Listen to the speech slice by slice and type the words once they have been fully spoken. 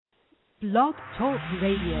Blog Talk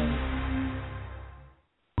Radio.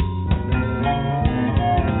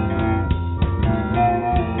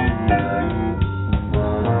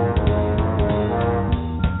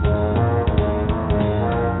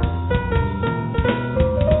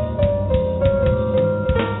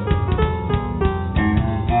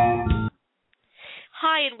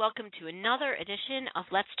 Hi, and welcome to another edition of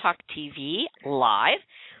Let's Talk TV Live.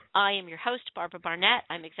 I am your host, Barbara Barnett.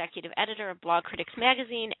 I'm executive editor of Blog Critics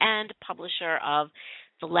Magazine and publisher of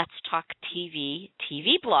the Let's Talk TV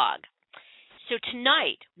blog. So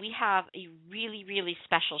tonight we have a really, really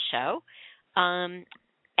special show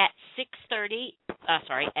at 8:30,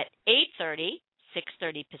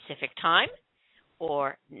 6:30 Pacific time,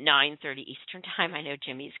 or 9:30 Eastern time. I know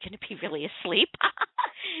Jimmy's going to be really asleep.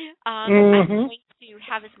 I'm going to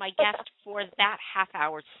have as my guest for that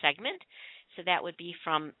half-hour segment. So that would be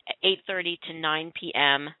from 8:30 to 9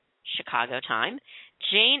 p.m. Chicago time.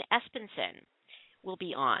 Jane Espenson will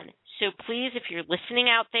be on. So please, if you're listening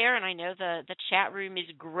out there, and I know the chat room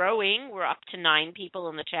is growing. We're up to 9 people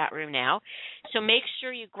in the chat room now. So make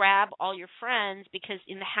sure you grab all your friends, because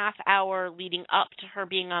in the half hour leading up to her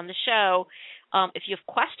being on the show, if you have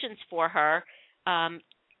questions for her,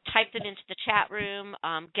 type them into the chat room,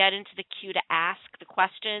 get into the queue to ask the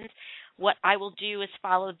questions. What I will do is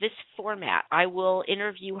follow this format. I will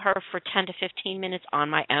interview her for 10 to 15 minutes on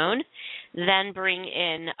my own, then bring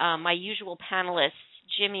in my usual panelists,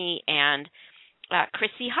 Jimmy and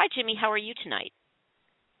Chrissy. Hi, Jimmy. How are you tonight?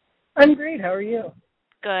 I'm great. How are you?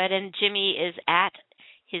 Good. And Jimmy is at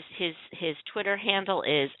his Twitter handle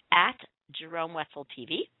is at Jerome Wetzel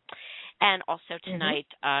TV. And also tonight,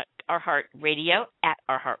 Our Heart Radio, at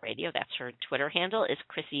Our Heart Radio, that's her Twitter handle, is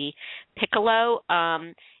Chrissy Piccolo.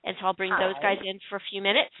 And so I'll bring those guys in for a few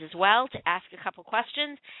minutes as well to ask a couple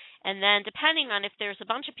questions. And then depending on if there's a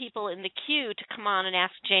bunch of people in the queue to come on and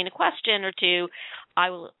ask Jane a question or two,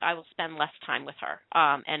 I will spend less time with her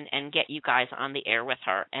and get you guys on the air with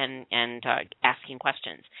her and asking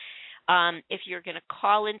questions. If you're going to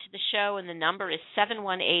call into the show, and the number is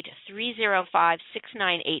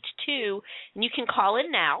 718-305-6982, and you can call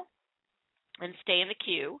in now and stay in the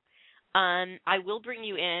queue. I will bring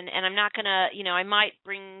you in, and I'm not going to, I might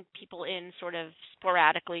bring people in sort of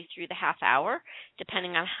sporadically through the half hour,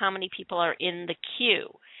 depending on how many people are in the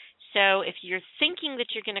queue. So if you're thinking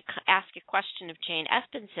that you're going to ask a question of Jane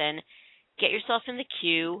Espenson, get yourself in the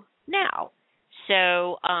queue now.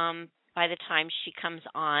 So by the time she comes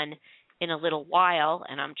on in a little while,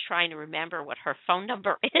 and I'm trying to remember what her phone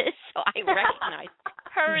number is, so I recognize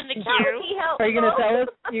her in the queue. Are you going to tell us?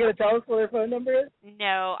 You going to tell us what her phone number is?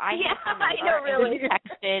 No, I know, really.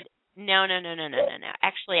 Texted. No.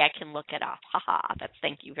 Actually, I can look it up.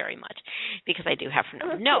 Thank you very much, because I do have her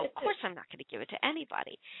number. No, of course I'm not going to give it to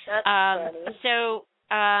anybody. That's funny. So,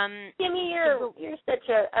 Jimmy, you're such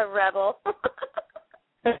a rebel.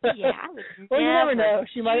 Yeah, I would well, you never know.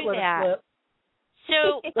 She might let it slip.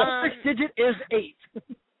 So, the first digit is 8.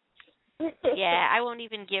 Yeah, I won't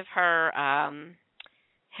even give her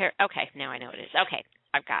her. Okay, now I know what it is. Okay,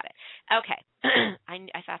 I've got it. Okay,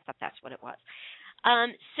 I thought that's what it was.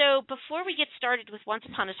 So before we get started with Once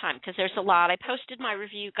Upon a Time, because there's a lot, I posted my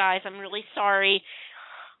review, guys. I'm really sorry.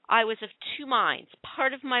 I was of two minds.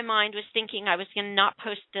 Part of my mind was thinking I was going to not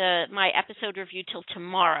post my episode review till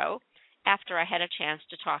tomorrow, after I had a chance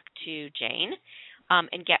to talk to Jane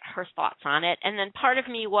and get her thoughts on it. And then part of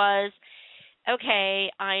me was, okay,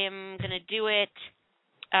 I am going to do it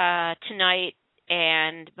tonight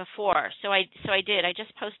and before. So I did. I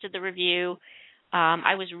just posted the review.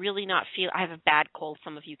 I was really not I have a bad cold.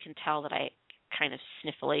 Some of you can tell that I kind of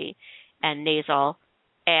sniffly and nasal.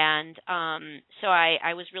 And so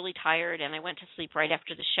I was really tired, and I went to sleep right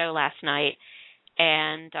after the show last night.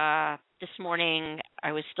 And this morning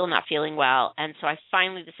I was still not feeling well, and so I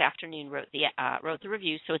finally this afternoon wrote the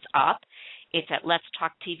review. So it's up. It's at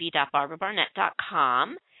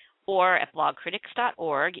letstalktv.barbarabarnett.com or at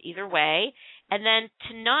blogcritics.org. Either way. And then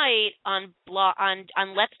tonight on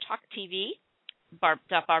Let's Talk TV,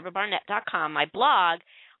 barbarabarnett.com, my blog,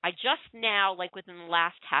 I just now, like within the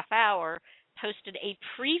last half hour, posted a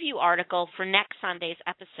preview article for next Sunday's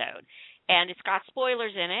episode. And it's got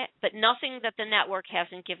spoilers in it, but nothing that the network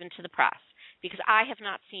hasn't given to the press, because I have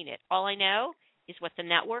not seen it. All I know is what the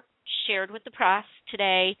network shared with the press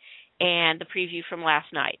today and the preview from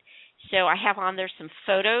last night. So I have on there some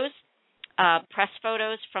photos, press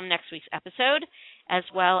photos from next week's episode, as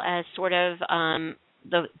well as sort of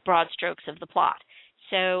the broad strokes of the plot.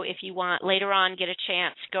 So if you want later on, get a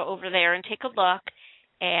chance, go over there and take a look.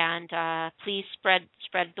 And please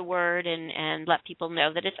spread the word and let people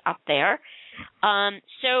know that it's up there.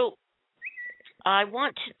 So I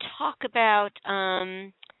want to talk about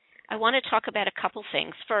a couple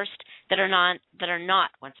things first that are not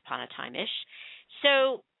Once Upon a Time-ish.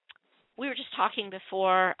 So we were just talking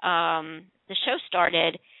before the show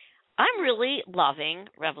started. I'm really loving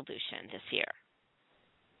Revolution this year.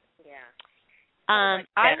 Yeah.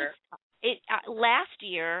 Last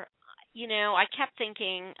year, I kept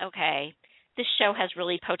thinking, okay, this show has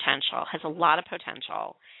a lot of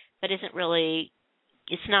potential, but it's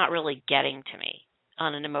not really getting to me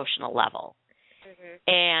on an emotional level.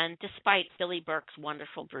 Mm-hmm. And despite Billy Burke's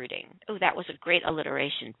wonderful brooding, that was a great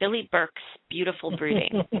alliteration. Billy Burke's beautiful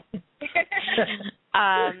brooding.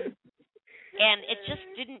 And it just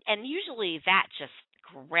didn't, and usually that just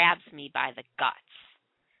grabs me by the guts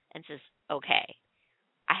and says, okay,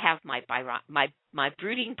 I have my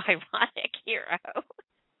brooding Byronic hero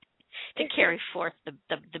to carry forth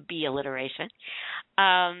the B alliteration.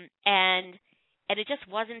 And it just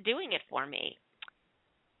wasn't doing it for me.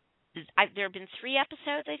 There have been 3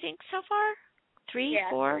 episodes, I think, so far. 3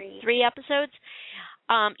 episodes.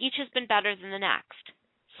 Each has been better than the next.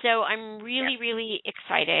 So I'm really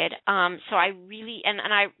excited. So I really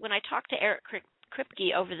when I talked to Eric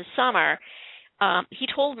Kripke over the summer, he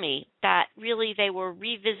told me that really they were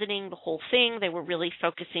revisiting the whole thing. They were really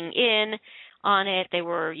focusing in on it. They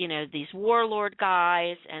were, these warlord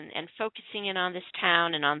guys and focusing in on this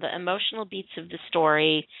town and on the emotional beats of the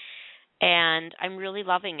story. And I'm really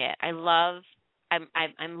loving it. I'm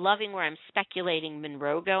loving where I'm speculating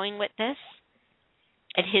Monroe going with this,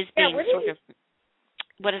 and his being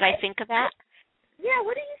What did I think of that? Yeah,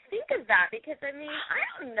 what do you think of that? Because I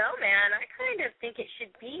don't know, man. I kind of think it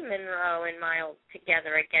should be Monroe and Miles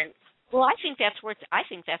together against. Well, I think that's where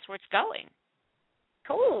it's going.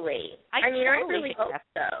 Totally. I really hope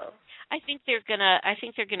so. I think they're gonna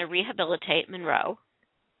rehabilitate Monroe.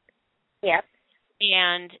 Yep.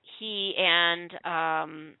 And he and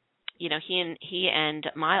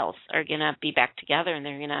Miles are gonna be back together, and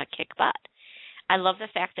they're gonna kick butt. I love the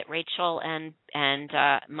fact that Rachel and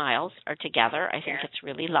Miles are together. I think it's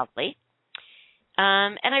really lovely,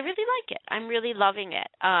 and I really like it. I'm really loving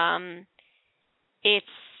it.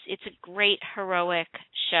 It's a great heroic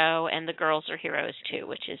show, and the girls are heroes too,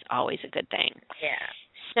 which is always a good thing. Yeah.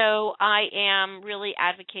 So I am really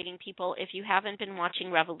advocating people. If you haven't been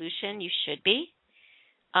watching Revolution, you should be.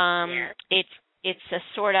 It's a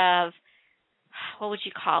sort of, what would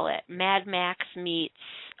you call it? Mad Max meets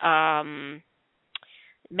Mad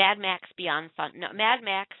Max Beyond Fun. No, Mad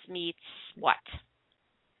Max meets what?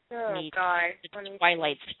 Oh, meets God. The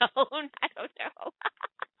Twilight Zone. I don't know.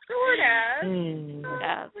 Sort of.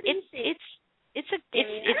 It's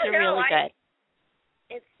really good.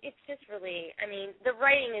 It's just really, the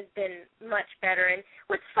writing has been much better. And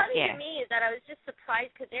what's funny to me is that I was just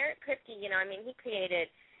surprised because Eric Kripke, he created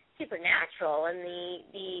Supernatural, and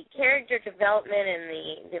the character development and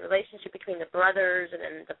the relationship between the brothers and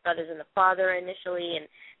then the brothers and the father initially, and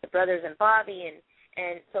the brothers and Bobby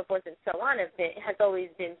and so forth and so on has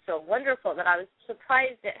always been so wonderful that I was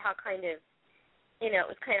surprised at how kind of, it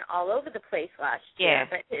was kind of all over the place last year.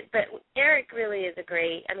 But Eric really is a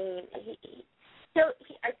great. I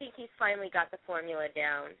think he's finally got the formula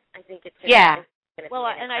down. I think it's Well,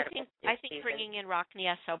 and I think bringing in Rockne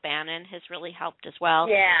S. O'Bannon has really helped as well.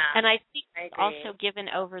 Yeah, and I think he's also given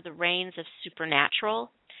over the reins of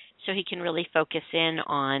Supernatural, so he can really focus in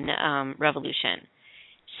on Revolution.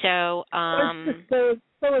 So it's just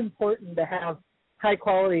so important to have high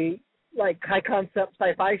quality, high concept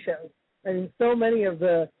sci-fi shows. So many of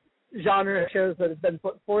the genre shows that have been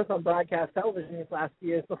put forth on broadcast television these last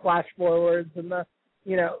years, the flash forwards and the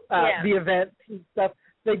the events and stuff,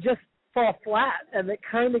 they just fall flat, and it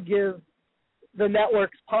kind of gives the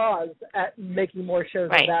networks pause at making more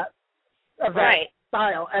shows of that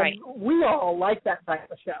style. And we all like that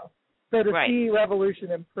type of show. So to see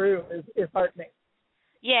Revolution improve is heartening.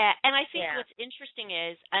 Yeah, and I think what's interesting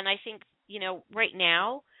is, and I think, right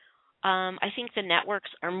now, I think the networks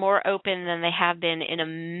are more open than they have been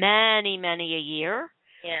in many a year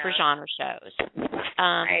for genre shows.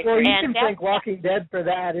 Well, you can thank Walking Dead for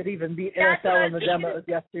that. It even beat NFL in the demos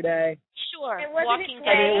yesterday. Sure, Walking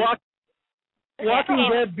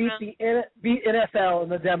Dead beat NFL in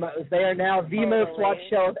the demos. They are now the most watched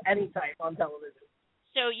show of any type on television.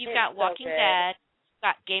 So you've got Walking Dead, you've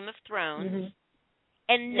got Game of Thrones,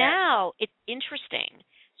 and now it's interesting.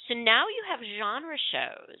 So now you have genre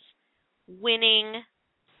shows winning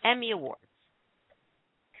Emmy Awards.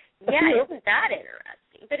 Yeah, isn't that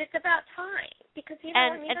interesting? But it's about time because so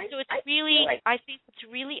I think it's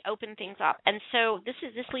really opened things up. And so this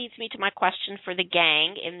leads me to my question for the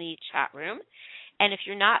gang in the chat room. And if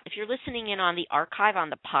you're listening in on the archive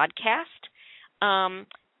on the podcast,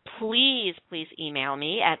 please email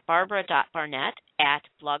me at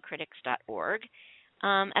barbara.barnett@blogcritics.org,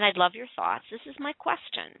 and I'd love your thoughts. This is my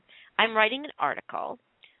question. I'm writing an article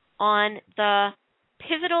on the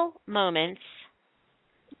pivotal moments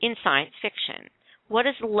in science fiction. What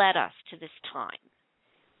has led us to this time?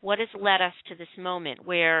 What has led us to this moment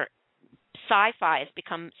where sci-fi has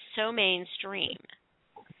become so mainstream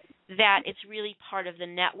that it's really part of the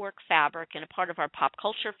network fabric and a part of our pop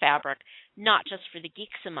culture fabric, not just for the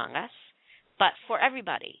geeks among us, but for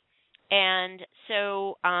everybody. And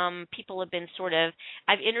so people have been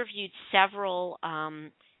I've interviewed several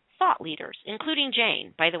thought leaders, including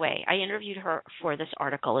Jane, by the way. I interviewed her for this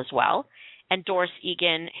article as well, and Doris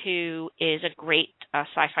Egan, who is a great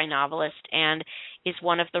sci-fi novelist and is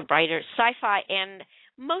one of the writers, sci-fi and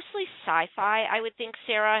mostly sci-fi, I would think,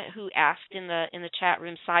 Sarah, who asked in the chat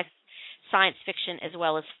room, science fiction as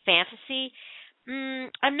well as fantasy.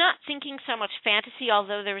 I'm not thinking so much fantasy,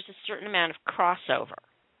 although there is a certain amount of crossover.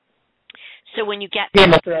 So when you get to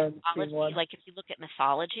mythology, like if you look at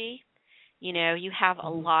mythology, you have a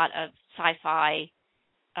lot of sci-fi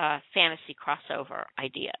fantasy crossover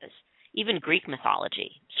ideas, even Greek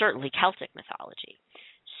mythology, certainly Celtic mythology.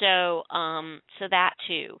 So that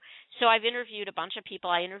too. So I've interviewed a bunch of people.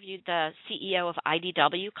 I interviewed the CEO of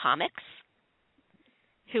IDW Comics,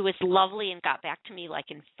 who was lovely and got back to me like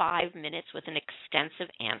in 5 minutes with an extensive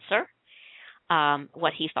answer,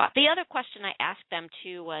 what he thought. The other question I asked them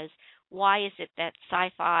too was, why is it that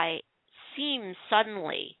sci-fi seems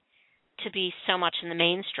suddenly to be so much in the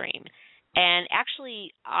mainstream? And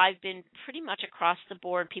actually, I've been pretty much across the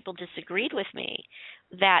board, people disagreed with me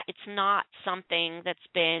that it's not something that's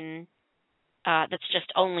been, that's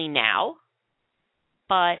just only now,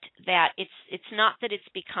 but that it's not that it's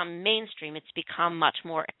become mainstream, it's become much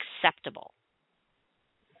more acceptable.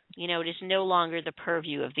 It is no longer the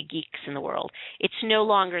purview of the geeks in the world. It's no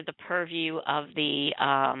longer the purview of the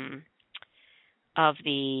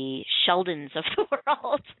Sheldons of the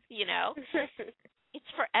world,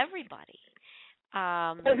 It's for everybody.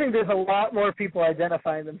 I think there's a lot more people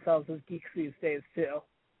identifying themselves as geeks these days, too.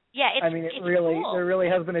 Yeah, it's cool. There really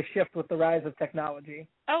has been a shift with the rise of technology.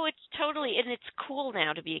 Oh, it's totally, and it's cool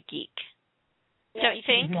now to be a geek. Yeah, don't you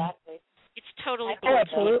think? Exactly. It's totally cool. Oh,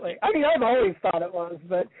 absolutely. I mean, I've always thought it was,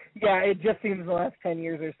 but yeah, it just seems in the last 10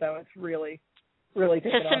 years or so, it's really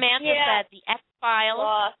taken off. So Samantha said the X-Files.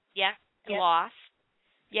 Lost. Yeah, Lost.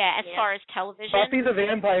 Yeah, as far as television. Buffy the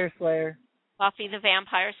Vampire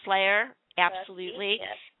Slayer. Absolutely.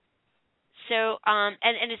 Yes. So,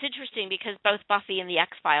 and it's interesting because both Buffy and the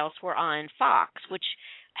X-Files were on Fox, which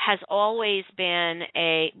has always been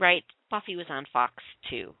Buffy was on Fox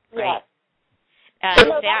too, right? Yeah.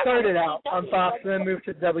 That started out on Fox and then moved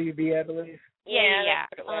to WB, I believe. Yeah.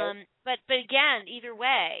 But again, either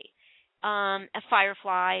way, a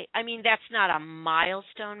Firefly, I mean, that's not a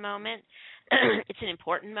milestone moment. It's an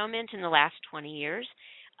important moment in the last 20 years.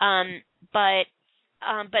 But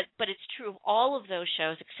it's true of all of those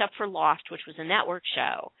shows except for Lost, which was a network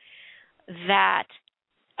show, that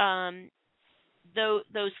those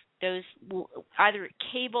either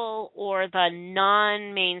cable or the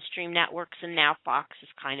non-mainstream networks, and now Fox is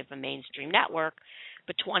kind of a mainstream network,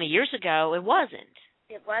 but 20 years ago it wasn't.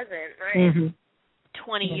 It wasn't, right? Mm-hmm.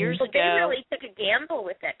 20 years ago. They really took a gamble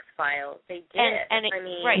with X-Files. They did. And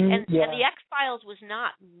the X-Files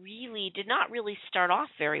did not really start off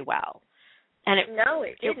very well. And it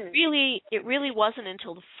didn't. It really wasn't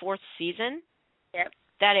until the 4th season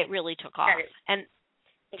that it really took off. And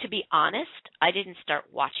to be honest, I didn't start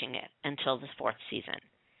watching it until the 4th season.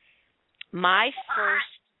 My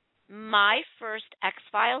first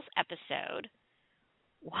X-Files episode,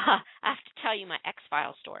 I have to tell you my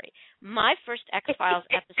X-Files story. My first X-Files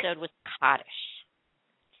episode was Kaddish.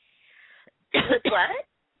 What?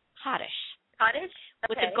 Kaddish. Kaddish?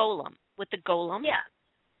 Okay. With the golem. Yeah.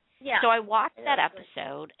 Yeah. So I watched that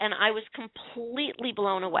episode, and I was completely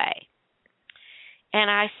blown away.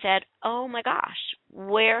 And I said, "Oh my gosh,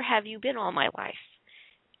 where have you been all my life?"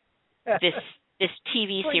 This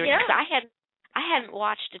TV series. Yeah. Because I hadn't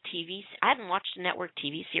watched a network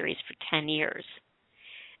TV series for 10 years,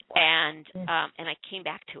 and I came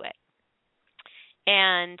back to it,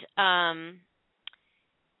 and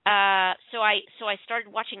so I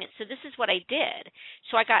started watching it. So this is what I did.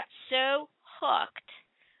 So I got so hooked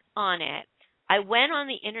on it, I went on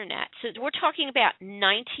the internet. So we're talking about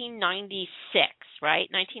 1996,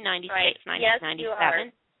 right? 1996, right.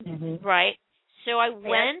 1997, yes, right? So I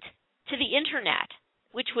went to the internet,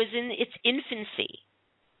 which was in its infancy,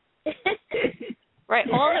 right?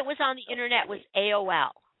 All that was on the internet was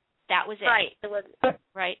AOL. That was it. Right.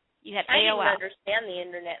 Right? You had I AOL. didn't understand the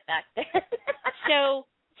internet back then. So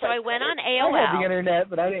I went on AOL. I had the internet,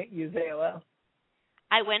 but I didn't use AOL.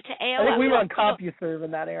 I went to AOL. I think we were on CompuServe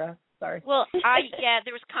in that era. Sorry. Well,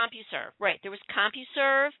 there was CompuServe. Right. There was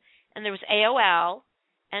CompuServe, and there was AOL,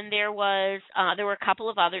 and there were a couple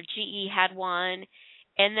of other. GE had one,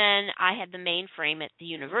 and then I had the mainframe at the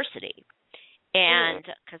university, and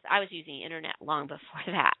because I was using the internet long before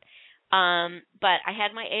that. But I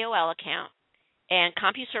had my AOL account, and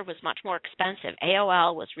CompuServe was much more expensive.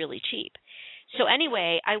 AOL was really cheap. So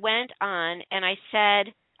anyway, I went on, and I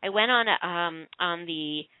went on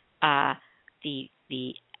the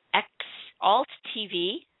Alt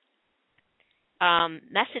TV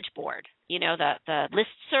message board, the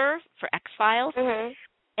listserv for X-Files,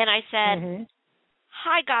 and I said,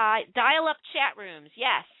 "Hi guys, dial-up chat rooms,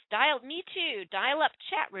 yes, me too, dial-up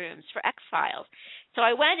chat rooms for X-Files." So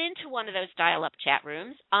I went into one of those dial-up chat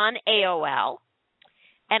rooms on AOL,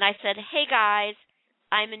 and I said, "Hey guys,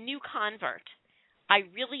 I'm a new convert. I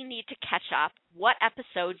really need to catch up. What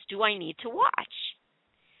episodes do I need to watch?"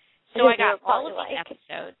 So I got all of the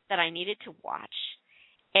episodes that I needed to watch.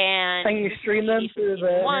 And can you stream them through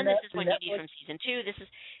the one? internet? This is what you need from season 2. This is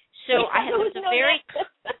so I had there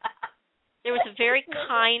was a very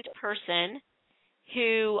kind person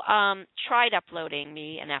who tried uploading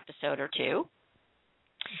me an episode or two,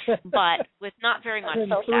 but with not very much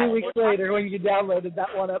success. 3 weeks later, when you downloaded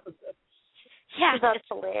that one episode. Yeah, that's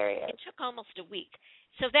hilarious. It took almost a week.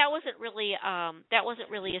 So that wasn't really a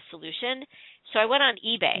solution. So I went on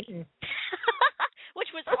eBay,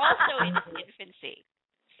 which was also in its infancy.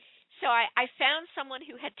 So I found someone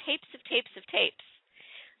who had tapes of tapes of tapes.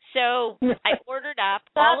 So I ordered up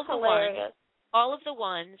all of the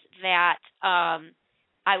ones that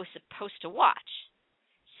I was supposed to watch.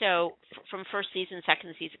 So from first season,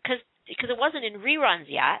 second season, because it wasn't in reruns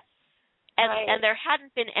yet, and there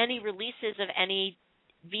hadn't been any releases of any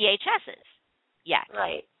VHSs yet.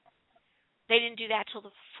 Right. They didn't do that till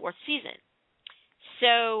the 4th season.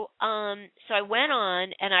 So I went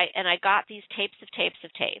on and I got these tapes of tapes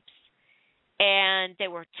of tapes, and they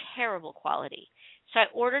were terrible quality. So I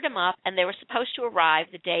ordered them up, and they were supposed to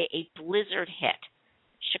arrive the day a blizzard hit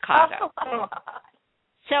Chicago. Oh,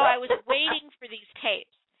 so I was waiting for these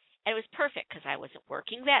tapes, and it was perfect because I wasn't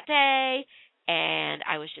working that day, and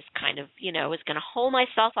I was just kind of, was going to hole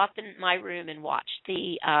myself up in my room and watch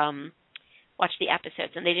the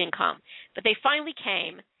episodes, and they didn't come. But they finally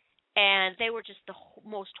came, and they were just the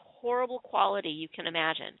most horrible quality you can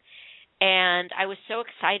imagine. And I was so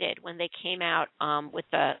excited when they came out with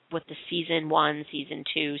the season 1, season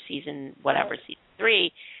 2, season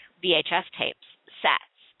 3 VHS tapes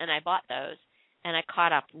sets, and I bought those, and I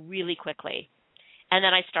caught up really quickly. And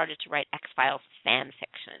then I started to write X-Files fan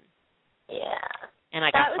fiction. Yeah. And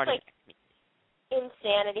I got that was like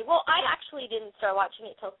insanity. Well, I actually didn't start watching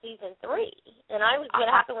it till season 3. And what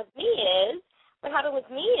happened with me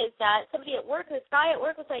is that somebody at work, this guy at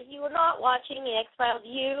work was like, "You were not watching the X-Files.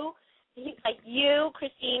 He's like, you,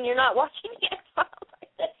 Christine, you're not watching the X-Files." I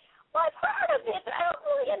said, "Well, I've heard of it, but I don't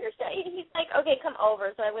really understand." He's like, "Okay, come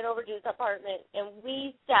over." So I went over to his apartment, and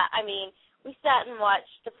we sat and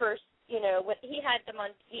watched the first, what he had them on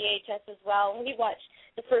VHS as well, and we watched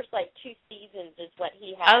the first, 2 seasons is what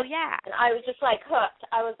he had. Oh, yeah. And I was just, hooked.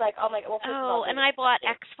 I was like, oh, my God. Well, and I bought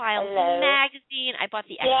X-Files magazine. I bought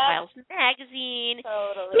the X-Files magazine.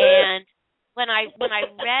 Totally. And when I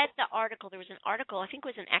read the article, there was an article, I think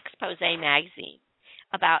it was an Expose magazine,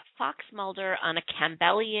 about Fox Mulder on a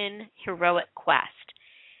Campbellian heroic quest.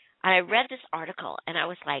 And I read this article, and I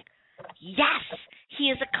was like, yes, he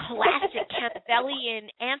is a classic Campbellian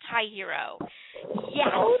anti-hero.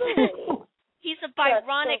 Yes. Totally. He's a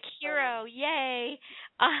Byronic hero. Yay.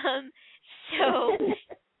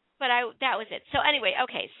 That was it. So anyway,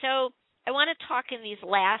 okay, so I want to talk in these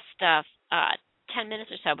last 10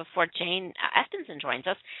 minutes or so before Jane Espenson joins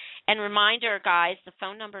us. And reminder, guys, the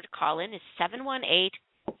phone number to call in is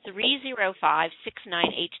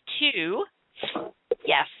 718-305-6982.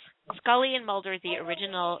 Yes, Scully and Mulder, the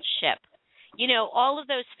original ship. All of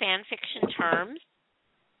those fan fiction terms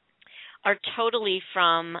are totally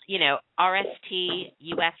from, RST,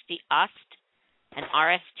 USD, UST, and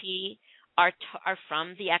RST are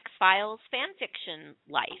from the X-Files fan fiction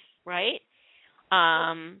life, right?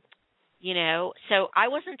 So I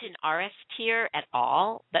wasn't in RS tier at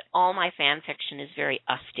all, but all my fan fiction is very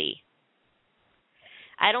USty.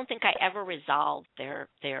 I don't think I ever resolved their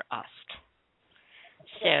UST.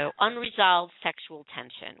 So unresolved sexual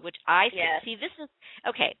tension, which I see. This is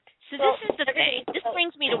okay. So this is the thing. This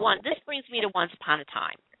brings me to Once Upon a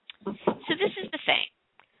Time. So this is the thing.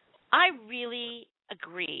 I really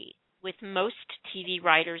agree with most TV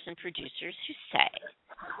writers and producers who say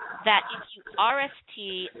that if you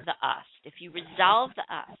RST the UST, if you resolve the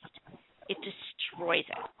UST, it destroys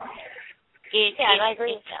it. I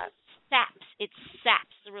agree with that. It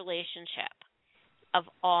saps the relationship of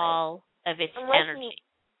all of its energy.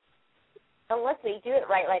 Unless they do it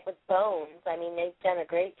right, like with Bones. I mean, they've done a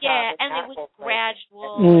great job. Yeah, with and that it was whole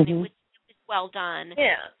gradual, and it was well done.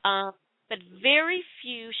 Yeah. But very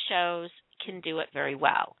few shows can do it very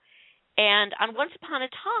well. And on Once Upon a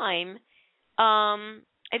Time,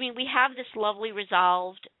 I mean, we have this lovely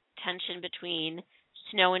resolved tension between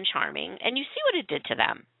Snow and Charming, and you see what it did to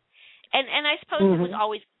them. And I suppose it was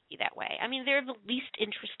always that way. I mean, they're the least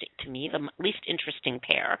interesting to me, the least interesting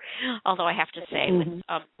pair. Although I have to say,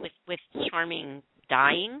 with Charming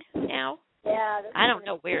dying now, I don't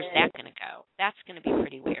know where's that going to go. That's going to be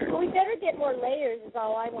pretty weird. Well, we better get more layers. Is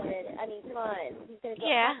all I wanted. I mean, come on, he's going to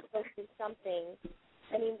have to go through something.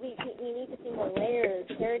 I mean, we need to see more layers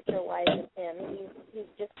character-wise with him.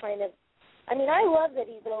 He's just kind of. I mean, I love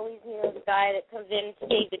that he's always, the guy that comes in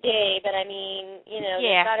to save the day. But I mean,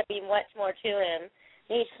 there's got to be much more to him.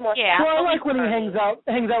 More well, I like when he hangs out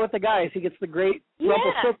with the guys. He gets the great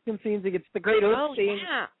Rumpelstiltskin scenes. He gets the great Hook scenes.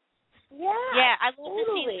 Yeah, I love the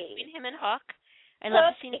scenes between him and Hook. I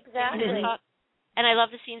love the scenes between him and Hook, and I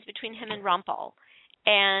love the scenes between him and Rumpel.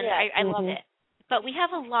 And I love it. But we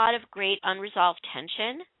have a lot of great unresolved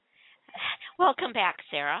tension. Welcome back,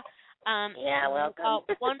 Sarah. Welcome.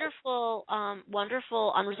 Wonderful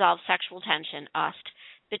unresolved sexual tension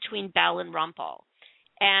between Belle and Rumpel.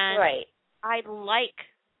 And I like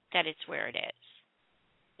that it's where it is.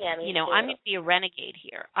 Yeah, me too. I'm going to be a renegade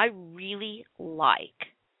here. I really like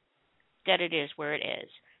that it is where it is,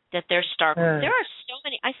 that there's there are so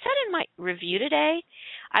many. I said in my review today,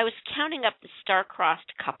 I was counting up the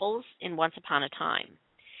star-crossed couples in Once Upon a Time,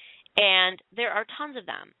 and there are tons of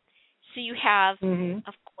them. So you have,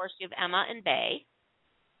 of course, you have Emma and Bay.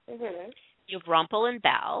 You have Rumpel and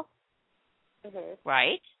Belle,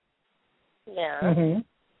 right? Yeah.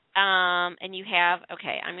 And you have,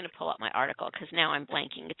 I'm going to pull up my article because now I'm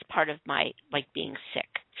blanking. It's part of my, being sick.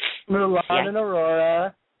 Mulan and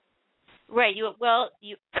Aurora. Right. Mulan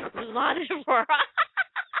and Aurora.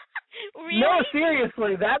 Really? No,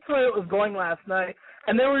 seriously. That's where it was going last night.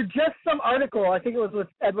 And there were just some article, I think it was with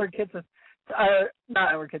Edward Kitson,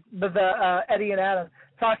 not Edward Kitson, but Eddie and Adam,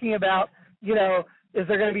 talking about, is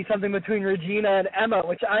there going to be something between Regina and Emma,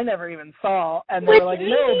 which I never even saw. And they were like,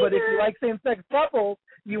 no, but if you like same-sex couples,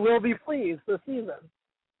 you will be pleased this season.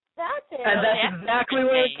 That's it. And that's exactly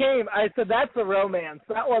where it came. I said, that's a romance.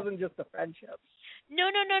 That wasn't just a friendship.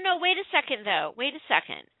 No. Wait a second, though.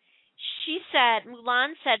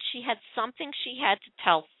 Mulan said she had something she had to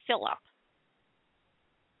tell Philip.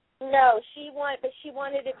 No, she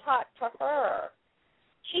wanted to talk to her.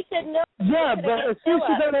 She said no. Yeah, but as soon as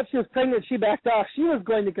she found out she was pregnant, she backed off. She was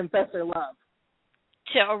going to confess her love.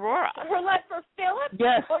 To Aurora. Her love for Philip?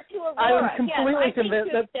 Yes. Or to Aurora? I was completely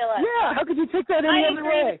convinced that. Philip. Yeah, how could you take that any other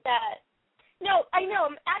way? I agree with that. No, I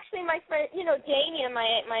know. Actually, my friend, Dania,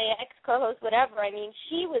 my ex-co-host, whatever. I mean,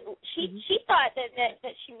 she thought that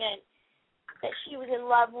she meant that she was in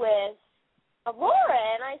love with Aurora,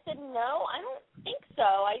 and I said no, I don't think so.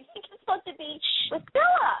 I think it's supposed to be with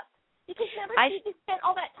Philip. Because she just spent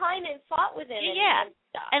all that time and fought with him and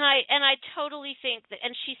stuff. And I totally think that,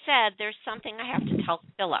 and she said, there's something I have to tell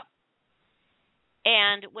Philip.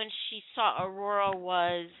 And when she saw Aurora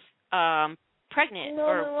was pregnant.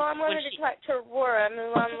 Mulan wanted to talk to Aurora.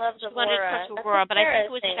 Mulan loves Aurora. Wanted to talk to Aurora, but I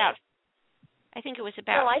think it was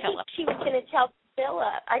about I Philip. think she was going to tell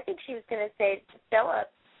Philip. I think she was going to say to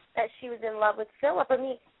Philip that she was in love with Philip. I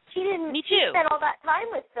mean, she didn't. Me too. She spent all that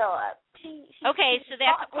time with Philip. So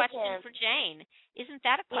that's a question for Jane. Isn't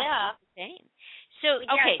that a question for Jane? So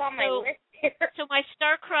so my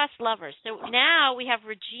star-crossed lovers. So now we have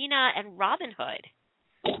Regina and Robin Hood,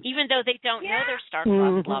 even though they don't know their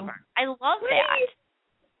star-crossed lover. I love that.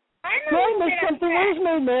 I missed something. Where's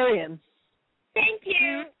Maid Marian? Thank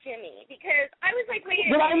you, Jimmy, because I was like, wait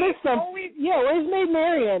a minute. But I missed something. Yeah, where's Maid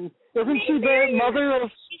Marian? Isn't she the mother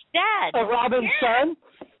of? She's dead. Of Robin's son?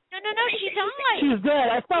 No, she died. She's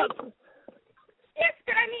dead. I thought. Yes,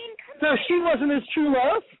 but I mean, so she wasn't his true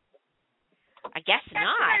love? I guess That's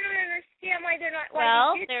not. I don't understand why they're not.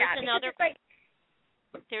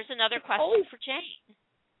 There's another question for Jane.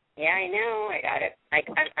 Yeah, I know. I got it.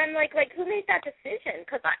 I'm like, who made that decision?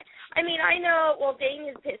 Because I mean, I know. Well, Dane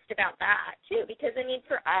is pissed about that too. Because I mean,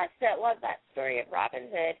 for us that love that story of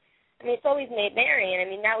Robin Hood, I mean, it's always Maid Marian. I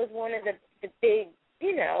mean, that was one of the big,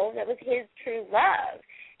 that was his true love.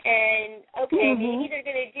 And, okay, maybe they're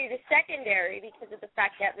going to do the secondary because of the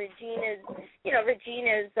fact that Regina's,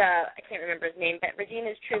 I can't remember his name, but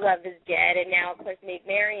Regina's true love is dead, and now, of course, Maid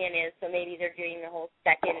Marian is, so maybe they're doing the whole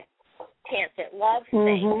second chance at love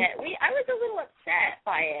thing. I was a little upset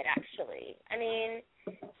by it, actually. I mean,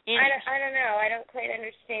 I don't know. I don't quite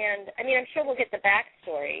understand. I mean, I'm sure we'll get the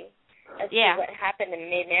backstory as to what happened to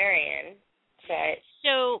Maid Marian, but...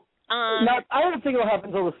 So, I don't think it'll happen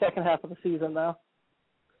until the second half of the season, though.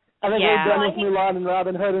 I think we're done with Mulan and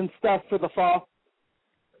Robin Hood and stuff for the fall.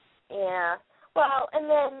 Yeah. Well, and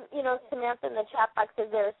then, Samantha in the chat box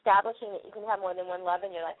says they're establishing that you can have more than one love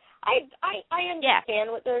in your life. I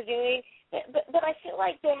understand what they're doing, but I feel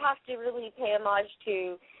like they have to really pay homage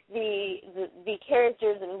to the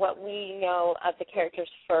characters and what we know of the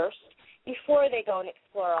characters first before they go and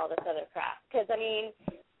explore all this other crap. Because, I mean,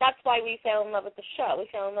 that's why we fell in love with the show. We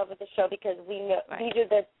fell in love with the show because we know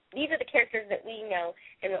these are the characters that we know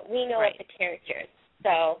and what we know of the characters.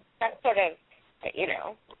 So that's sort of, I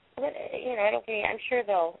don't think, I'm sure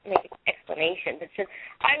they'll make explanations. It's just,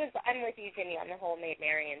 I'm with you, Jenny, on the whole Maid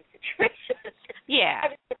Marian situation.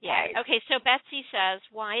 Yeah. Okay, so Betsy says,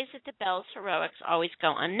 why is it that Belle's heroics always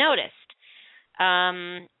go unnoticed?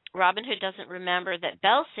 Robin Hood doesn't remember that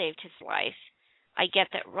Belle saved his life. I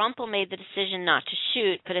get that Rumpel made the decision not to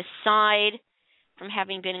shoot, but aside from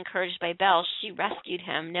having been encouraged by Belle, she rescued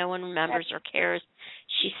him. No one remembers or cares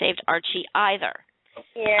she saved Archie either.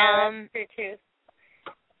 Yeah, that's true, too.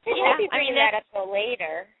 They might be bringing that up till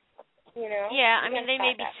later, Yeah, I mean, they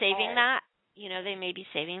may be saving that. They may be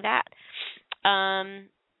saving that.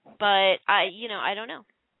 But, I don't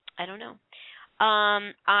know.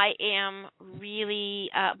 I am really,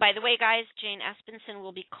 by the way, guys, Jane Espenson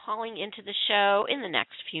will be calling into the show in the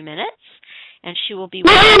next few minutes, and she will be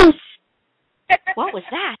with What was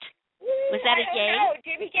that? Was that a yay? No,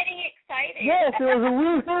 Jimmy getting excited. Yes, it was a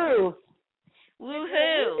woohoo.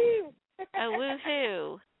 Woohoo. A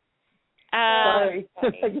woohoo. Sorry.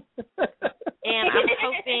 And I'm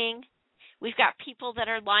hoping we've got people that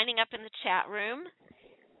are lining up in the chat room,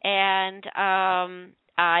 and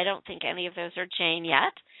I don't think any of those are Jane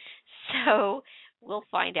yet, so we'll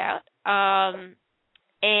find out.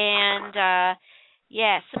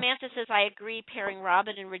 Samantha says, I agree, pairing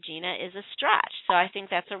Robin and Regina is a stretch. So I think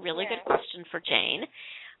that's a really good question for Jane.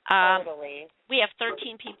 Totally. We have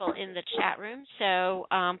 13 people in the chat room, so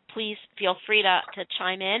please feel free to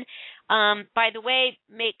chime in. By the way,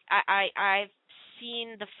 I've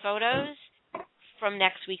seen the photos from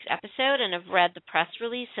next week's episode and have read the press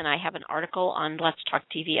release, and I have an article on Let's Talk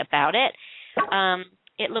TV about it.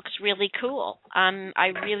 It looks really cool.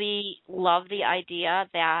 I really love the idea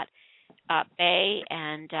that Bay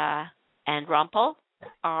and Rumpel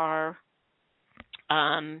are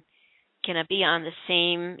going to be on the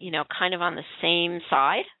same, kind of on the same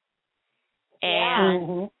side,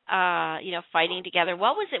 and fighting together.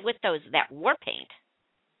 What was it with that war paint?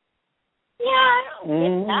 Yeah, I don't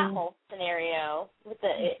get that whole scenario with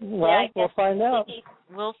we'll find out.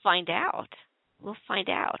 We'll find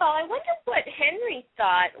out. Well, I wonder what Henry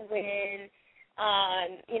thought when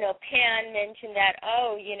Pan mentioned that,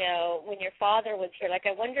 when your father was here. Like,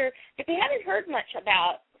 I wonder if we haven't heard much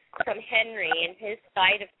from Henry and his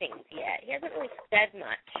side of things yet. He hasn't really said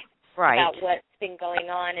much about what's been going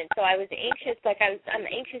on, and so I was anxious. I'm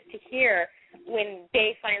anxious to hear when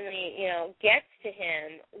Bay finally, gets to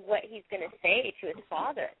him what he's going to say to his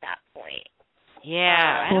father at that point.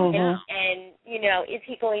 Yeah, I don't know. And is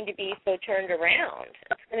he going to be so turned around?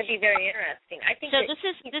 It's going to be very interesting. I think so.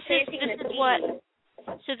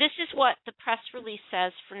 This is what the press release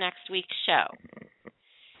says for next week's show.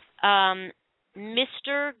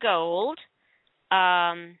 Mr. Gold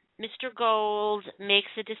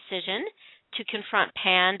makes a decision to confront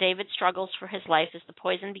Pan. David struggles for his life as the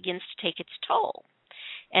poison begins to take its toll.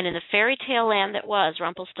 And in the fairy tale land that was,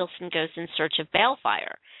 Rumpelstiltskin goes in search of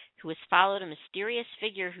Balefire, who has followed a mysterious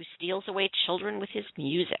figure who steals away children with his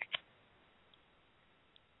music.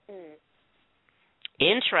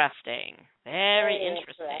 Interesting. Very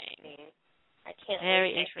interesting. I can't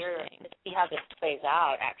wait to see how this plays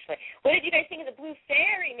out, actually. What did you guys think of the Blue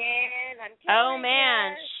Fairy, man? I'm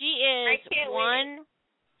man, she is one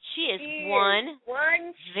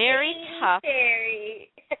very tough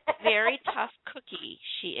fairy. very tough cookie.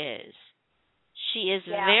 She is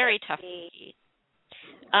very tough cookie.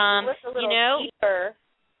 Deeper.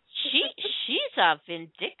 She's a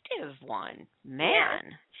vindictive one, man.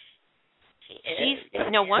 Yeah. She is.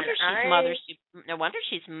 No wonder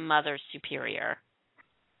she's mother superior.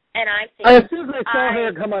 And as soon as I saw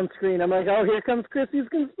her come on screen, I'm like, oh, here comes Chrissy's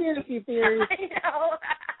conspiracy theory. I know.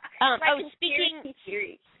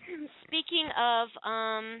 Speaking of,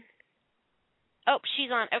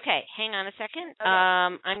 she's on. Okay, hang on a second.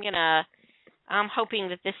 Okay. I'm hoping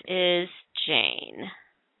that this is Jane.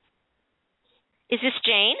 Is this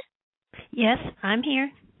Jane? Yes, I'm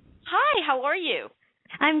here. Hi, how are you?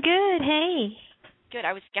 I'm good. Hey. Good.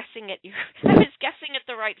 I was guessing at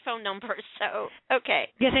the right phone number. So okay.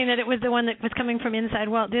 Guessing that it was the one that was coming from inside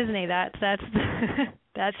Walt Disney. That's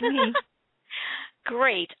that's me.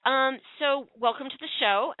 Great. So welcome to the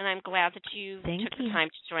show, and I'm glad that you took the time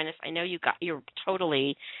to join us. I know you're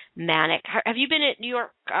totally manic. Have you been at New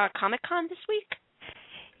York Comic Con this week?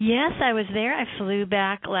 Yes, I was there. I flew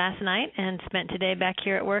back last night and spent today back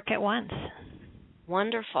here at work at once.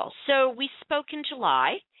 Wonderful. So we spoke in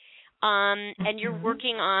July, and you're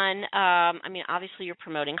working on, obviously you're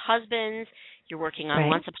promoting Husbands. You're working on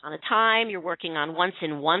Once Upon a Time. You're working on Once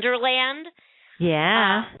in Wonderland.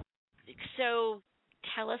 Yeah. So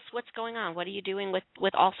tell us what's going on. What are you doing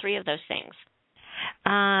with all three of those things?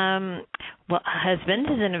 Well, Husbands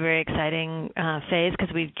is in a very exciting phase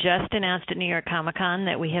because we've just announced at New York Comic Con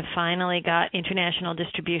that we have finally got international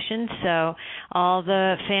distribution. So all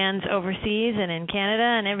the fans overseas and in Canada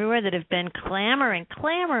and everywhere that have been clamoring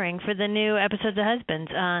for the new episodes of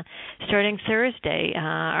Husbands, starting Thursday,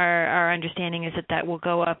 our understanding is that will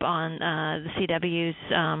go up on the CW's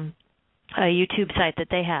a YouTube site that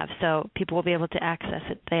they have, so people will be able to access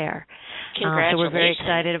it there. Congratulations. So we're very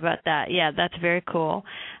excited about that. Yeah, that's very cool.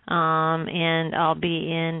 And I'll be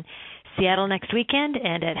in Seattle next weekend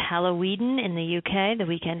and at Halloween in the UK the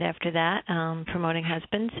weekend after that, promoting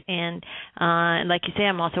Husbands. And like you say,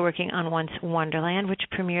 I'm also working on Once Wonderland, which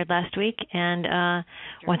premiered last week, and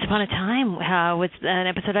Once Upon a Time was an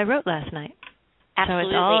episode I wrote last night.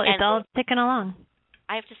 Absolutely. So it's all ticking along.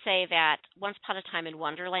 I have to say that Once Upon a Time in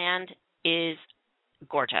Wonderland is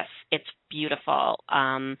gorgeous. It's beautiful.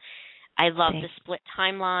 I love the split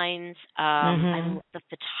timelines. The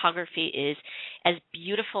photography is as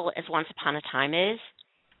beautiful as Once Upon a Time is.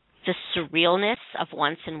 The surrealness of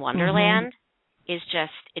Once in Wonderland is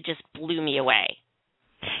it just blew me away.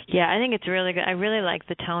 Yeah, I think it's really good. I really like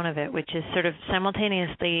the tone of it, which is sort of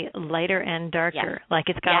simultaneously lighter and darker. Yes. Like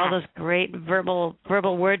it's got all those great verbal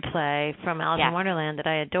wordplay from Alice in Wonderland that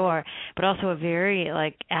I adore, but also a very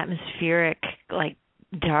atmospheric,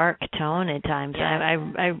 dark tone at times. Yeah.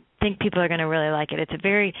 I think people are going to really like it. It's a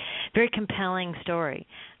very, very compelling story.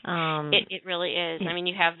 It really is. I mean,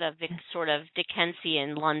 you have the sort of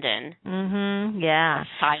Dickensian London. Yeah.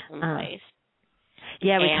 Asylum place.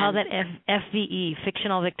 Yeah, we call that FVE,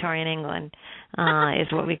 fictional Victorian England,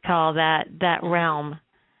 is what we call that realm.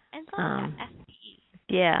 I love that, FVE.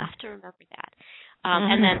 Yeah. I have to remember that.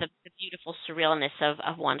 And then the beautiful surrealness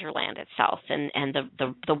of Wonderland itself, and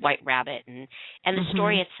the White Rabbit, and the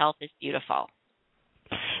story itself is beautiful.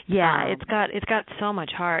 Yeah, it's got so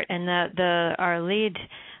much heart, and our lead,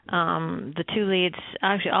 the two leads,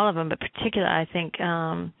 actually all of them, but particularly I think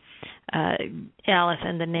Alice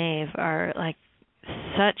and the Knave are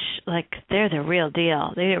they're the real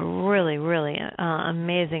deal. They're really, really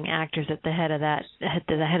amazing actors at the head of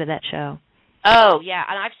that show. Oh yeah,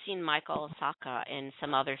 and I've seen Michael Osaka in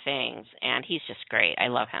some other things, and he's just great. I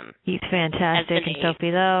love him. He's fantastic, and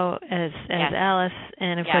Sophie Lowe as Alice,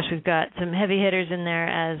 and of course we've got some heavy hitters in there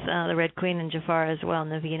as the Red Queen and Jafar as well,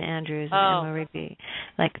 Naveen Andrews and Emma Rigby.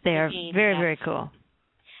 They are very, very cool.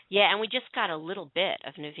 Yeah, and we just got a little bit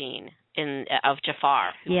of Naveen of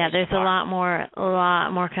Jafar. Yeah, there's Jafar. a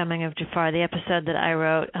lot more coming of Jafar. The episode that I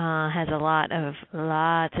wrote has lots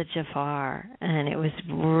of Jafar, and it was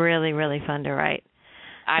really, really fun to write.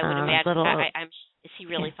 I would imagine. Is he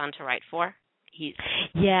really fun to write for?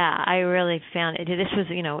 Yeah, I really found it. This was,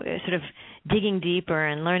 sort of digging deeper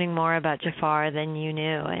and learning more about Jafar than you knew,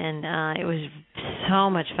 and it was so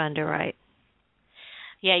much fun to write.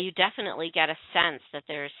 Yeah, you definitely get a sense that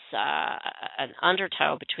there's an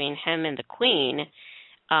undertow between him and the Queen,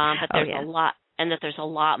 but there's a lot, and that there's a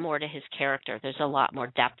lot more to his character. There's a lot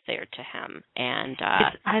more depth there to him, and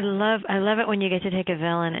I love it when you get to take a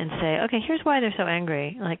villain and say, okay, here's why they're so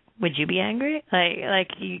angry. Would you be angry?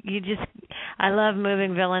 You just, I love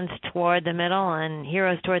moving villains toward the middle and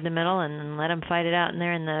heroes toward the middle, and let them fight it out in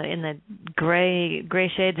there in the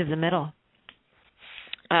gray shades of the middle.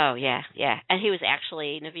 Oh, yeah. And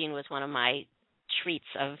Naveen was one of my treats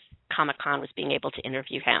of Comic-Con, was being able to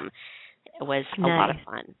interview him. It was a lot of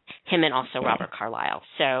fun. Him and also Robert Carlyle.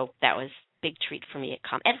 So that was a big treat for me at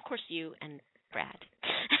Comic. And, of course, you and Brad.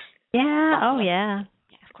 Yeah, Yeah,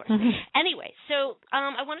 of course. Anyway, so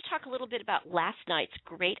I want to talk a little bit about last night's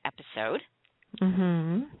great episode.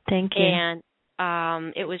 Thank you. And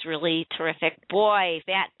it was really terrific. Boy,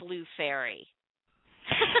 that blue fairy.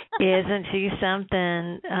 Isn't she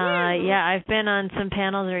something? Yeah, I've been on some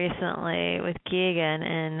panels recently with Keegan,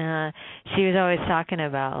 and she was always talking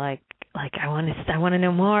about like I want to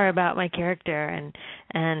know more about my character, and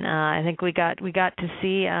I think we got to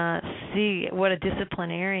see what a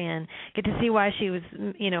disciplinarian, get to see why she was,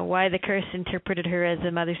 why the curse interpreted her as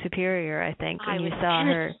a mother superior. I think when you saw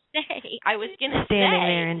her standing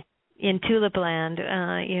there in Tulip Land,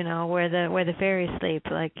 where the fairies sleep,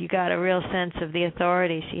 like you got a real sense of the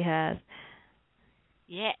authority she has.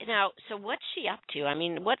 Yeah. Now, so what's she up to? I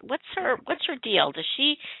mean, what's her deal? Does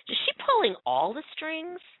she pulling all the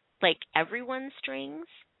strings? Like everyone's strings?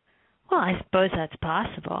 Well, I suppose that's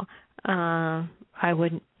possible. I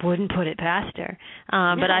wouldn't put it past her.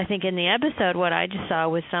 No. But I think in the episode, what I just saw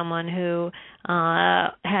was someone who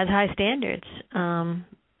has high standards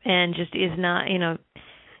and just is not, it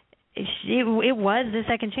was the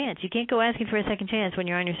second chance. You can't go asking for a second chance when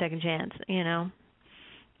you're on your second chance,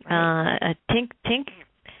 Right. Tink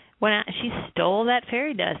went out, she stole that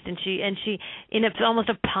fairy dust, and she in almost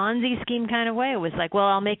a Ponzi scheme kind of way, was like, well,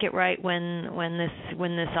 I'll make it right when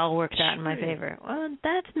this all works out in my favor. Well,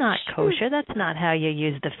 that's not kosher. That's not how you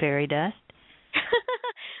use the fairy dust.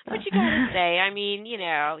 But you gotta say, I mean,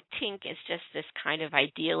 Tink is just this kind of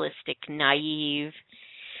idealistic, naive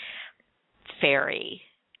fairy.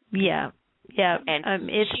 Yeah. Yeah, and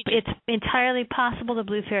it's entirely possible the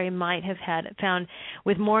Blue Fairy might have found,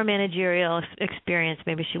 with more managerial experience,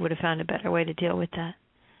 maybe she would have found a better way to deal with that.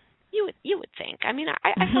 You would think. I mean,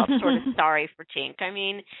 I felt sort of sorry for Tink. I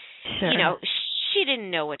mean, sure. She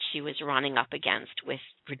didn't know what she was running up against with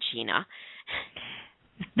Regina.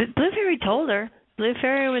 The Blue Fairy told her. Blue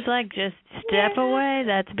Fairy was like, just step away.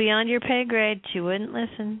 That's beyond your pay grade. She wouldn't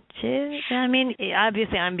listen. I mean,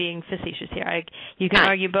 obviously I'm being facetious here. You can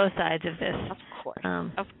argue both sides of this. Of course.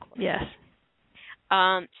 Of course. Yes.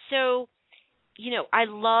 So, I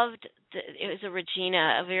loved, it was a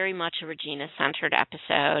very much a Regina-centered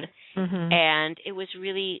episode. Mm-hmm. And it was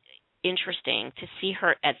really interesting to see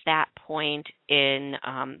her at that point in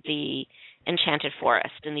the Enchanted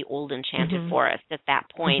Forest, in the old Enchanted Forest, at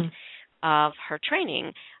that point. Mm-hmm. Of her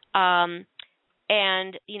training, and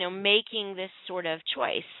making this sort of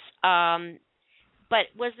choice. But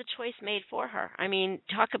was the choice made for her? I mean,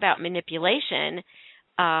 talk about manipulation.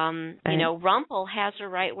 Rumpel has her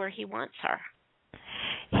right where he wants her.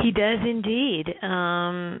 He does indeed.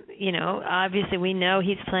 Obviously we know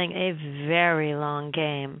he's playing a very long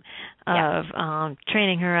game of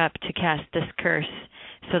training her up to cast this curse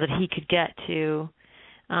so that he could get to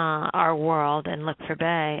our world and look for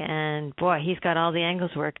Bay, and boy, he's got all the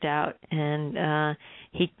angles worked out, and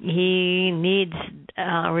he needs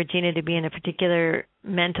Regina to be in a particular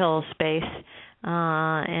mental space,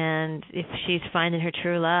 and if she's finding her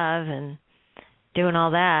true love and doing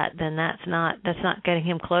all that, then that's not getting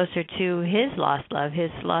him closer to his lost love,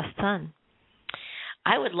 his lost son.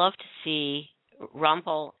 I would love to see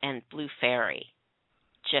Rumpel and Blue Fairy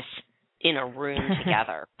just in a room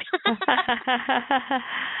together.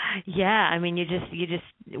 Yeah, I mean, you just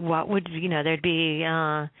what would there'd be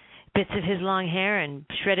bits of his long hair and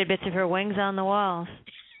shredded bits of her wings on the walls.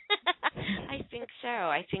 I think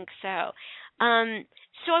so. So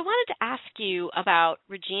I wanted to ask you about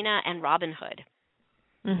Regina and Robin Hood.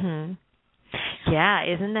 Mhm. Yeah,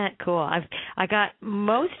 isn't that cool? I got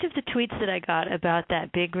most of the tweets that I got about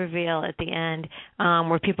that big reveal at the end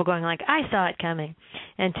were people going like, I saw it coming.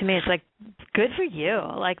 And to me it's like, good for you.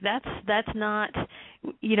 Like that's not,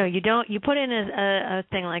 you put in a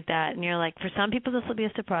thing like that and you're like, for some people this will be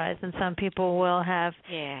a surprise and some people will have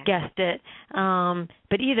guessed it.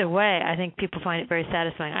 But either way, I think people find it very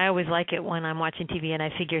satisfying. I always like it when I'm watching TV and I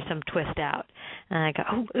figure some twist out. And I go,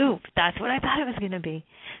 ooh, that's what I thought it was going to be.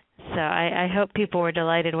 So I hope people were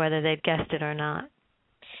delighted whether they'd guessed it or not.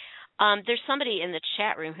 There's somebody in the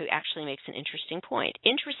chat room who actually makes an interesting point.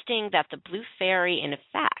 Interesting that the Blue Fairy, in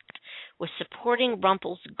effect, was supporting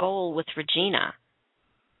Rumpel's goal with Regina.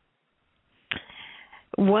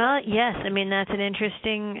 Well, yes. I mean, that's an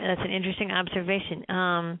interesting observation.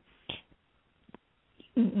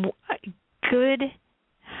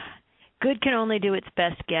 Good can only do its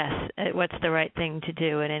best guess at what's the right thing to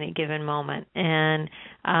do at any given moment. And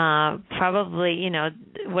probably,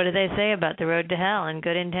 what do they say about the road to hell and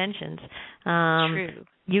good intentions? True.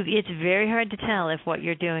 It's very hard to tell if what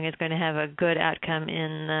you're doing is going to have a good outcome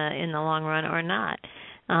in the long run or not.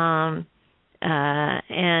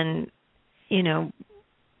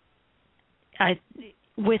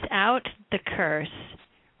 Without the curse,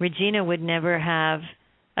 Regina would never have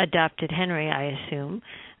adopted Henry, I assume.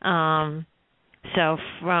 So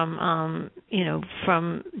from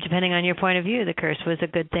depending on your point of view, the curse was a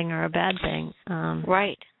good thing or a bad thing.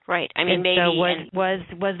 Right. I mean, maybe. So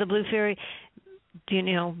was the Blue Fairy?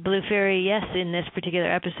 Blue Fairy? Yes, in this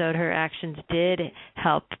particular episode, her actions did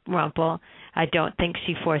help Rumple. I don't think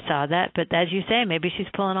she foresaw that, but as you say, maybe she's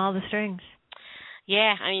pulling all the strings.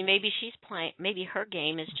 Yeah, I mean, maybe she's playing. Maybe her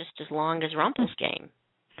game is just as long as Rumple's game.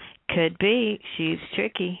 Could be. She's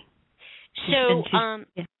tricky. So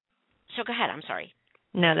go ahead. I'm sorry.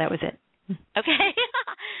 No, that was it. Okay.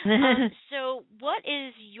 So, what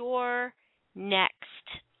is your next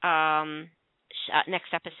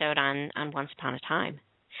episode on Once Upon a Time?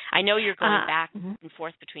 I know you're going back and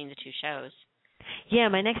forth between the two shows. Yeah,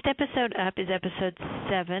 my next episode up is episode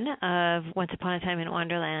 7 of Once Upon a Time in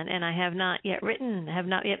Wonderland, and I have not yet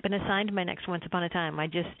been assigned my next Once Upon a Time. I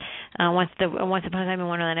just once Upon a Time in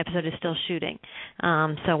Wonderland episode is still shooting,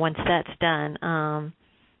 so once that's done,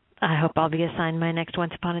 I hope I'll be assigned my next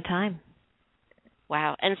Once Upon a Time.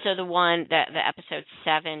 Wow! And so the episode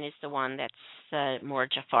 7 is the one that's the more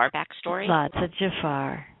Jafar backstory. Lots of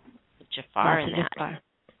Jafar. Lots in that. Jafar.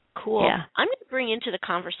 Cool. Yeah. I'm going to bring into the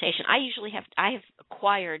conversation. I have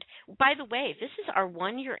acquired. By the way, this is our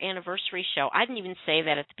 1-year anniversary show. I didn't even say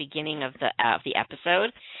that at the beginning of the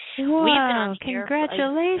episode. Wow! We've been on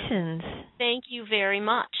Congratulations. Thank you very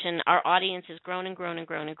much. And our audience has grown and grown and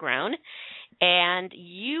grown and grown. And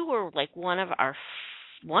you were like one of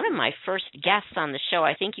my first guests on the show.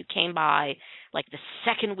 I think you came by like the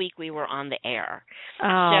second week we were on the air. Oh,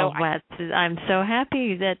 I'm so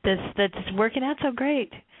happy that that's working out so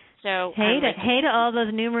great. So hey to all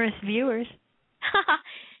those numerous viewers.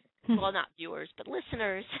 Well, not viewers, but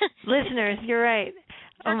listeners. Listeners, you're right.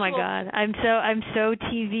 Oh my God, I'm so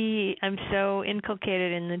TV. I'm so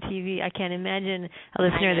inculcated in the TV. I can't imagine a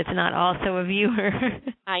listener that's not also a viewer.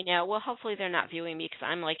 I know. Well, hopefully they're not viewing me because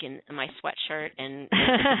I'm like in my sweatshirt and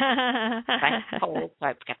I'm cold, so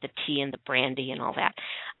I've got the tea and the brandy and all that.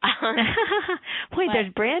 Wait,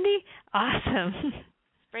 there's brandy? Awesome.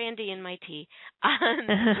 Brandy in my tea.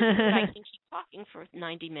 I can keep talking for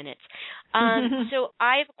 90 minutes. So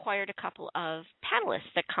I've acquired a couple of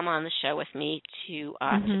panelists that come on the show with me to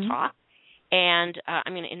talk, and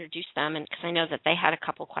I'm going to introduce them, and because I know that they had a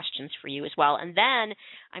couple questions for you as well. And then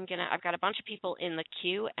I've got a bunch of people in the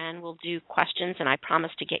queue, and we'll do questions, and I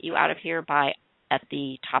promise to get you out of here at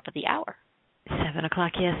the top of the hour. 7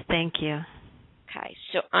 o'clock. Yes, thank you. Okay,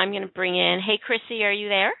 so I'm going to bring in. Hey, Chrissy, are you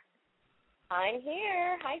there? I'm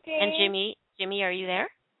here. Hi, Jane. And Jimmy, are you there?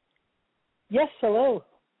 Yes, hello.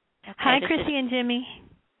 Okay, hi, Chrissy and Jimmy.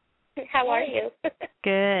 How are you?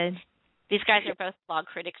 Good. These guys are both blog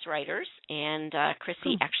critics, writers, and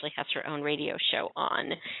Chrissy actually has her own radio show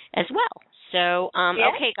on as well. So,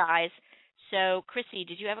 Okay, guys. So, Chrissy,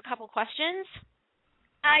 did you have a couple questions?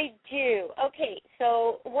 I do. Okay,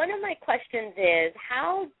 so one of my questions is,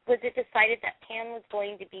 how was it decided that Pan was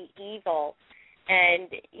going to be evil? And,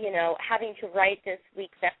 having to write this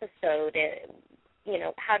week's episode,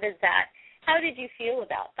 how did you feel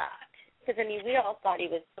about that? Because, we all thought he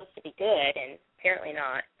was supposed to be good, and apparently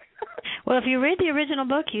not. Well, if you read the original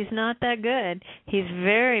book, he's not that good. He's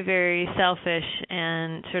very, very selfish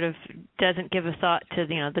and sort of doesn't give a thought to,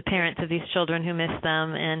 the parents of these children who miss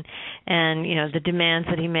them and the demands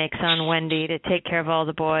that he makes on Wendy to take care of all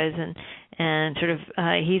the boys and sort of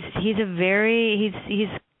he's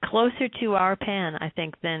closer to our Pan, I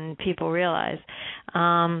think, than people realize.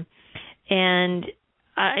 If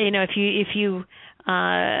you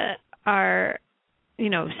are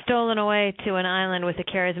stolen away to an island with a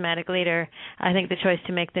charismatic leader, I think the choice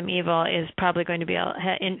to make them evil is probably going to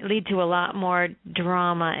lead to a lot more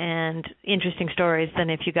drama and interesting stories than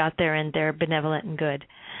if you got there and they're benevolent and good.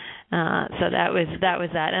 So that was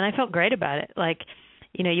that, and I felt great about it. Like,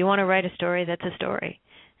 you want to write a story, that's a story.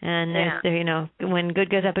 And when good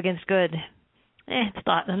goes up against good, it's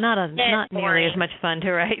not nearly as much fun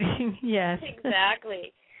to write. Yes.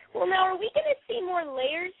 Exactly. Well, now, are we going to see more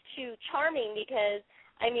layers to Charming? Because,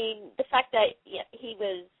 the fact that he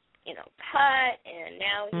was, cut, and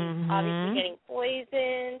now he's obviously getting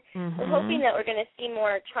poisoned. We're hoping that we're going to see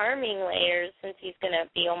more Charming layers since he's going to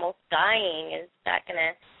be almost dying. Is that going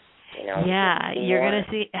to, Yeah, you're going to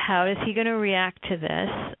see, how is he going to react to this?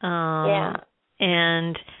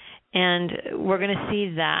 And we're going to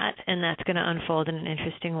see that, and that's going to unfold in an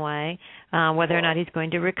interesting way. Whether or not he's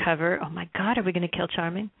going to recover. Oh my God, are we going to kill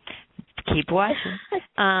Charming? Keep watching.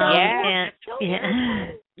 And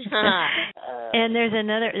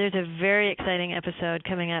there's a very exciting episode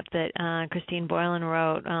coming up that Christine Boylan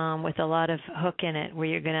wrote with a lot of hook in it, where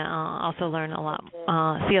you're going to also learn a lot,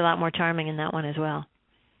 see a lot more Charming in that one as well.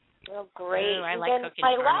 Oh, great. Ooh, I and like then cooking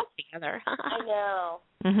my farms last, together. I know.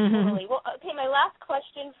 Totally. Well, okay, my last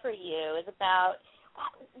question for you is about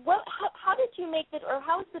how did you make it, or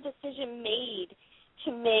how was the decision made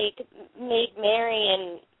to make Maid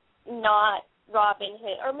Marian not Robin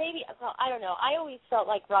Hood? Or maybe, well, I don't know. I always felt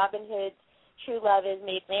like Robin Hood's true love is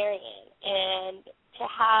Maid Marian, and to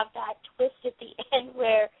have that twist at the end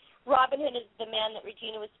where Robin Hood is the man that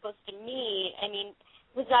Regina was supposed to meet, I mean,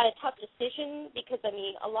 was that a tough decision? Because, I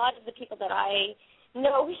mean, a lot of the people that I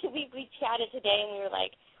know, we chatted today and we were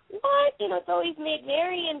like, what? You know, it's always Maid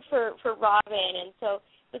Marian for Robin. And so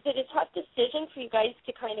was it a tough decision for you guys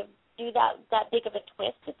to kind of do that big of a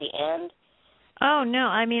twist at the end? Oh, no.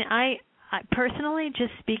 I mean, I personally,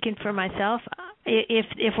 just speaking for myself,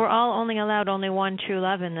 if we're all only allowed only one true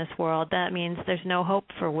love in this world, that means there's no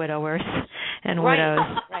hope for widowers and widows.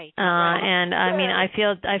 Right. And I mean, I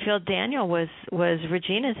feel Daniel was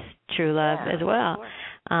Regina's true love as well.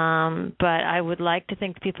 But I would like to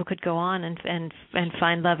think people could go on and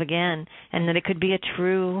find love again, and that it could be a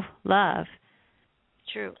true love.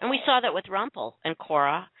 True. And we saw that with Rumpel and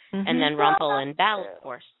Cora, and then Rumpel and Belle, of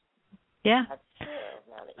course. Yeah. That's true.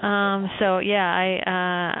 So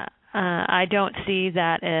yeah, I don't see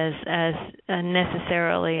that as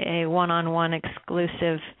necessarily a one-on-one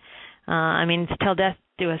exclusive. I mean, it's till death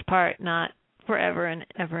do us part, not forever and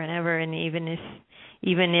ever and ever. And even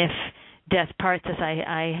if death parts us,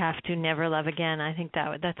 I have to never love again. I think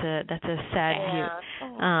that's a sad view.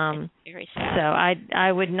 Very sad. So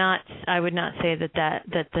I would not say that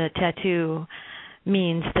the tattoo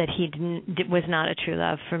means that he was not a true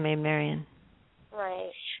love for Maid Marian.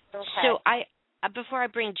 Right. Okay. So before I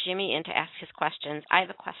bring Jimmy in to ask his questions, I have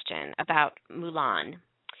a question about Mulan.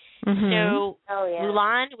 So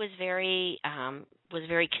Mulan was very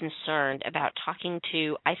concerned about talking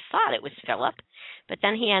to, I thought it was Philip, but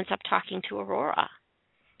then he ends up talking to Aurora.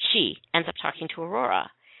 She ends up talking to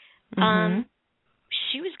Aurora.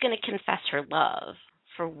 She was going to confess her love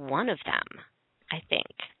for one of them, I think.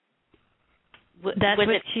 That's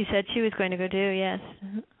what she said she was going to go do, yes.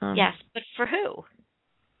 Yes, but for who?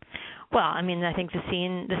 Well, I mean, I think the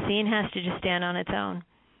scene has to just stand on its own.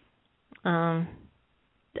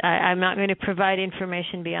 I'm not going to provide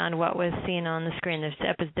information beyond what was seen on the screen. The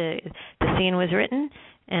scene was written,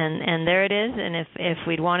 and there it is. And if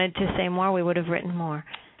we'd wanted to say more, we would have written more.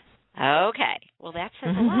 Okay. Well, that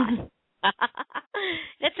says a lot.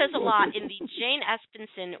 That says a lot in the Jane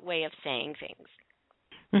Espenson way of saying things.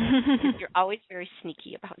 You're always very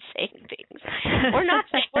sneaky about saying things. We're not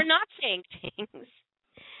saying things.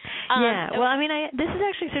 Yeah. Well, I mean, this is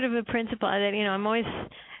actually sort of a principle that, you know, I'm always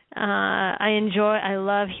I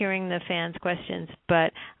love hearing the fans' questions,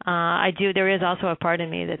 but there is also a part of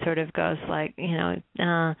me that sort of goes like,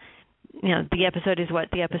 the episode is what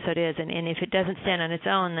the episode is, and if it doesn't stand on its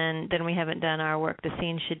own, then we haven't done our work. The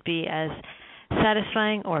scene should be as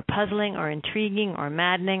satisfying or puzzling or intriguing or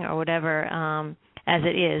maddening or whatever as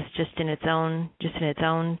it is, just in its own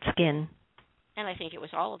skin. And I think it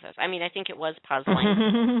was all of us. I mean, I think it was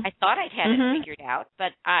puzzling. I thought I'd had it figured out,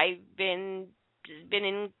 but I've been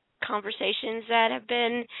in conversations that have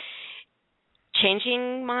been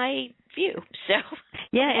changing my view. So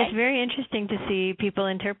yeah, It's very interesting to see people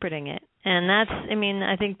interpreting it, and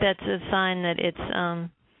I think that's a sign that it's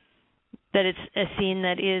a scene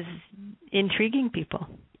that is intriguing people.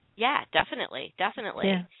 Yeah, definitely.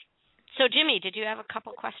 Yeah. So Jimmy, did you have a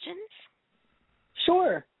couple questions?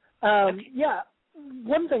 Sure. Okay. Yeah.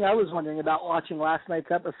 One thing I was wondering about watching last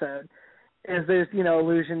night's episode is there's,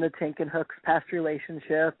 allusion to Tink and Hook's past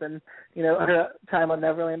relationship and, her time on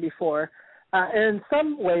Neverland before. And in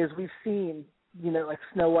some ways we've seen, like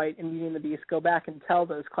Snow White and Beauty and the Beast go back and tell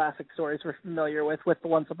those classic stories we're familiar with the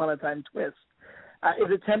Once Upon a Time twist.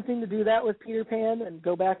 Is it tempting to do that with Peter Pan and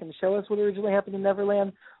go back and show us what originally happened in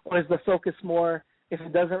Neverland? Or is the focus more, if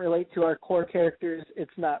it doesn't relate to our core characters,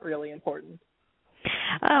 it's not really important?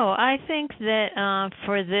 Oh, I think that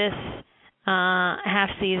for this half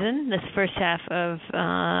season, this first half of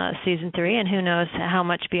season 3, and who knows how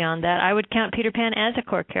much beyond that, I would count Peter Pan as a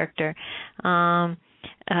core character. He's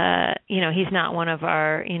not one of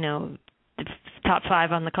our, top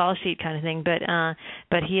 5 on the call sheet kind of thing, but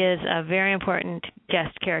he is a very important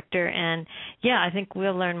guest character, and I think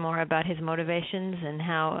we'll learn more about his motivations and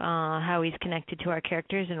how he's connected to our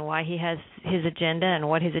characters and why he has his agenda and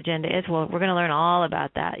what his agenda is. Well, we're going to learn all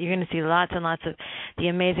about that. You're going to see lots and lots of the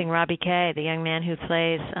amazing Robbie Kay, the young man who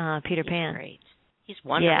plays Peter Pan. Great. He's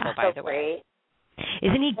wonderful, by the way.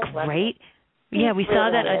 Isn't he great? Yeah, we saw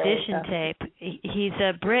that audition tape. He's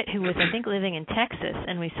a Brit who was, I think, living in Texas,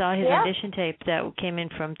 and we saw his audition tape that came in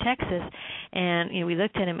from Texas, And we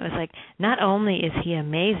looked at him. It was like, not only is he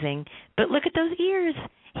amazing, but look at those ears.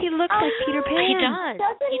 He looks like Peter Pan. He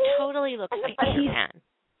does. He totally looks like Peter Pan.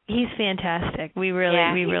 He's fantastic. We really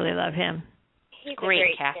love him. He's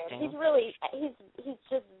great casting. He's really he's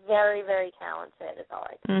just very, very talented. Is all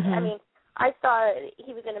I can say. Mm-hmm. I mean, I saw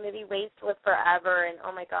he was in a movie Raised to Live Forever, and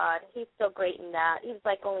oh my God, he's so great in that. He was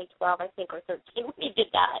like only 12, I think, or 13 when he did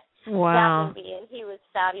that. Wow. That movie, and he was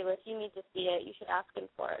fabulous. You need to see it. You should ask him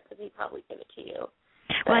for it because he'd probably give it to you.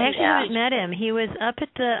 Well, I actually haven't met him. He was up at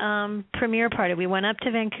the premiere party. We went up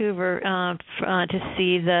to Vancouver to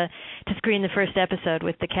screen the first episode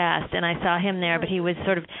with the cast, and I saw him there. But he was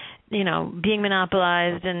sort of, being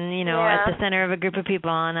monopolized, and at the center of a group of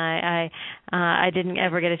people. And I didn't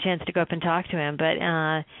ever get a chance to go up and talk to him. But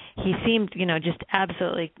he seemed, just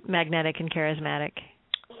absolutely magnetic and charismatic.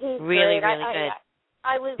 He's really, great. really good.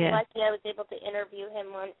 I was lucky. I was able to interview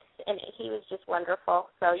him once, and he was just wonderful.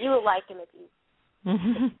 So you will like him if you.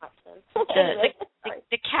 The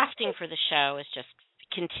casting for the show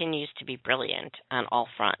continues to be brilliant on all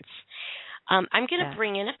fronts. I'm going to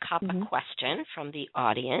bring in a question from the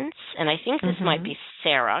audience, and I think this might be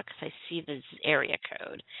Sarah because I see the area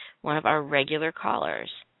code, one of our regular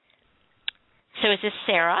callers. So is this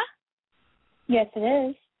Sarah? Yes, it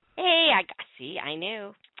is. Hey, I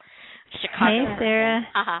knew. Chicago. Hey, Sarah.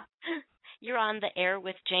 You're on the air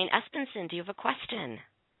with Jane Espenson. Do you have a question?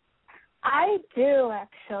 I do,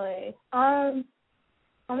 actually.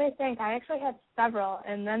 Let me think. I actually had several,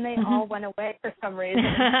 and then they all went away for some reason.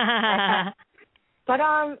 But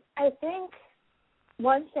I think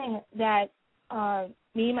one thing that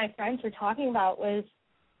me and my friends were talking about was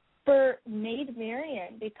for Maid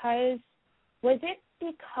Marian, was it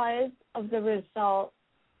because of the result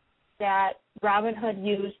that Robin Hood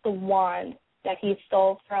used the wand that he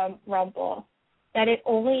stole from Rumple, that it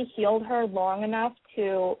only healed her long enough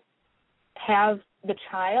to have the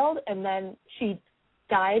child, and then she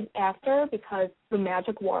died after because the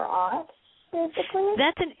magic wore off, basically?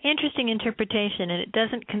 That's an interesting interpretation, and it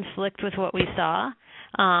doesn't conflict with what we saw.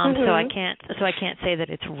 So I can't say that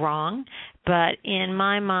it's wrong. But in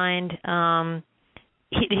my mind,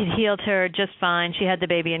 he healed her just fine. She had the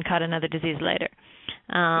baby and caught another disease later.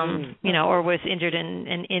 Or was injured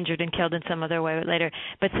and killed in some other way later.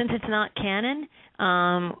 But since it's not canon,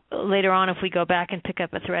 later on, if we go back and pick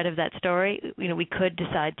up a thread of that story, we could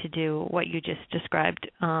decide to do what you just described.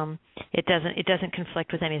 It doesn't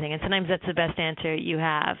conflict with anything, and sometimes that's the best answer you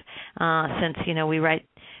have, since we write.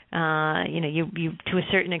 You to a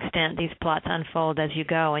certain extent, these plots unfold as you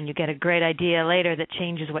go, and you get a great idea later that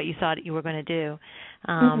changes what you thought you were going to do.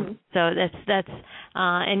 So that's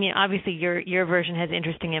and obviously your version has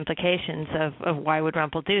interesting implications of why would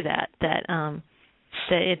Rumple do that. That's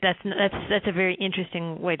a very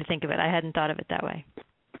interesting way to think of it. I hadn't thought of it that way.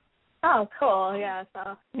 Oh, cool. Yeah.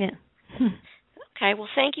 So. Yeah. Okay. Well,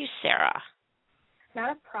 thank you, Sarah.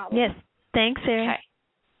 Not a problem. Yes. Thanks, Sarah. Okay.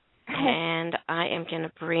 And I am going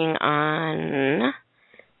to bring on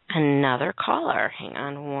another caller. Hang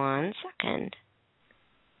on one second.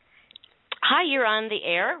 Hi, you're on the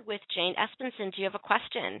air with Jane Espenson. Do you have a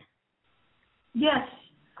question? Yes,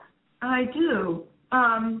 I do.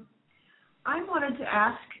 I wanted to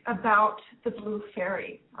ask about the Blue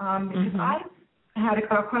Fairy, because I've had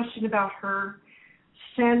a question about her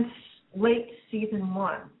since late season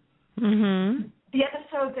 1. The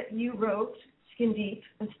episode that you wrote, Skin Deep,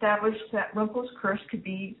 established that Rumple's curse could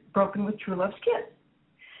be broken with True Love's kiss.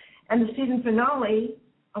 And the season finale,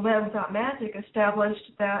 A Land Without Magic,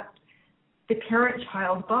 established that the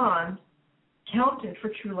parent-child bond counted for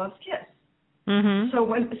True Love's kiss. So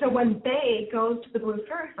when Bay goes to the Blue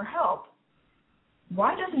Fairy for help,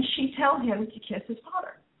 why doesn't she tell him to kiss his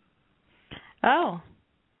father? Oh.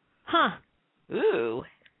 Huh. Ooh.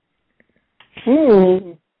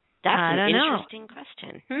 That's an interesting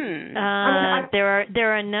question.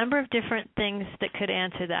 There are a number of different things that could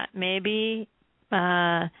answer that. Maybe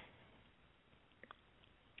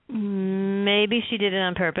she did it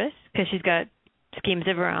on purpose because she's got schemes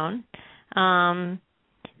of her own.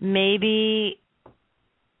 Maybe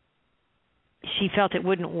she felt it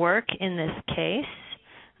wouldn't work in this case.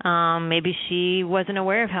 Maybe she wasn't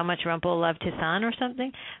aware of how much Rumple loved his son or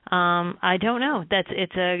something. I don't know.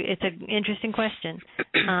 It's an interesting question.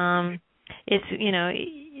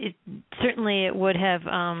 Certainly it would have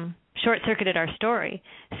short-circuited our story.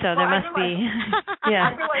 So there must be.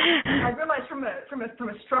 Yeah. I realize from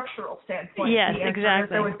a structural standpoint. Yes,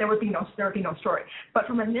 exactly. There would be no story. But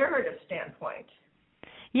from a narrative standpoint.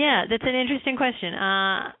 Yeah, that's an interesting question.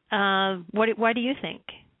 Why do you think?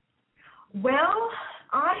 Well,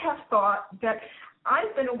 I have thought that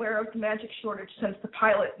I've been aware of the magic shortage since the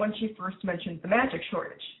pilot when she first mentioned the magic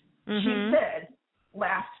shortage. Mm-hmm. She said,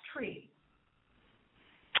 last tree.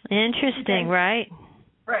 Interesting, right?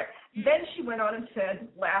 Right. Then she went on and said,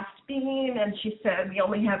 last beam, and she said, we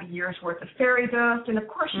only have a year's worth of fairy dust. And, of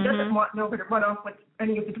course, she doesn't want nobody to run off with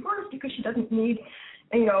any of the dwarves because she doesn't need,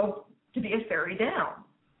 to be a fairy down.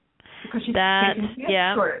 Because she's facing the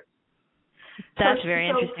magic shortage. That's very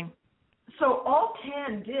interesting. So all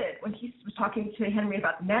Tan did when he was talking to Henry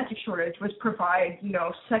about the magic shortage was provide,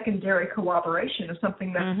 secondary corroboration of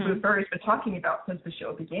something that Blue Fairy's been talking about since the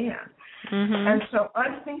show began. And so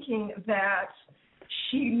I'm thinking that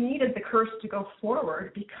she needed the curse to go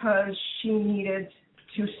forward because she needed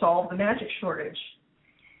to solve the magic shortage.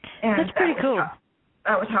 And that's pretty cool.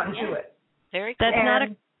 That was how to do it. Very cool. That's not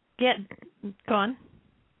a... Yeah, go on.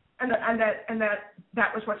 And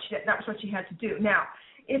that was what she did. That was what she had to do. Now,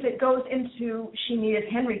 if it goes into she needed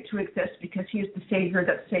Henry to exist because he's the savior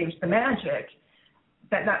that saves the magic,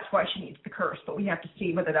 then that's why she needs the curse. But we have to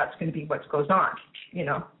see whether that's going to be what goes on,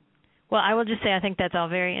 Well, I will just say I think that's all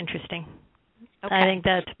very interesting. Okay. I think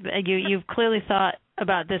that you've clearly thought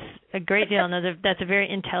about this a great deal, and that's a very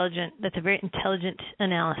intelligent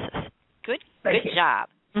analysis. Good you. job.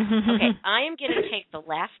 Okay, I am going to take the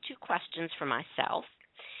last two questions for myself.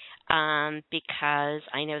 Because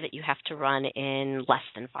I know that you have to run in less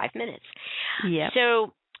than 5 minutes. Yeah.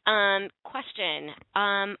 So, question,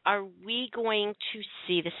 are we going to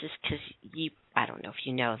see, this is because I don't know if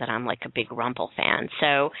you know that I'm like a big Rumple fan,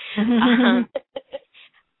 so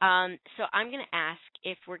so I'm going to ask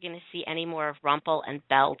if we're going to see any more of Rumple and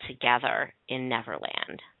Belle together in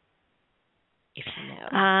Neverland, if you know.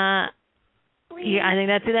 Yeah, I think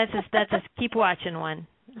that's a keep watching one.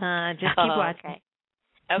 Just keep watching.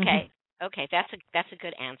 Okay, that's a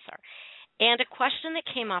good answer. And a question that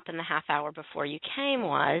came up in the half hour before you came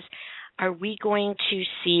was, are we going to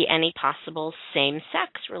see any possible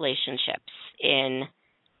same-sex relationships in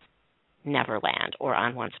Neverland or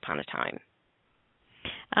on Once Upon a Time?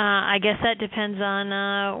 I guess that depends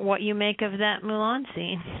on what you make of that Mulan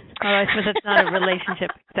scene. Oh, I suppose it's not a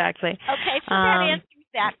relationship exactly. Okay, so that answers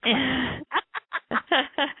that question.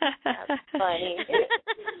 That's funny.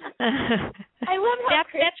 I love how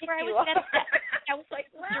that's where I was. That was like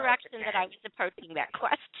the direction that I was approaching that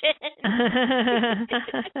question.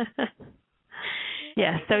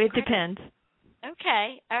 Yeah, so it depends.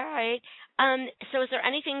 Okay, all right. So is there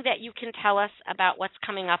anything that you can tell us about what's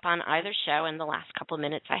coming up on either show in the last couple of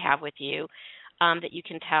minutes I have with you that you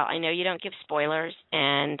can tell? I know you don't give spoilers,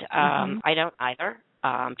 and I don't either,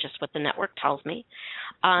 just what the network tells me.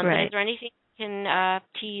 Right. But is there anything you can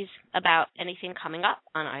tease about anything coming up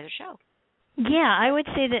on either show? Yeah, I would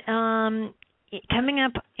say that coming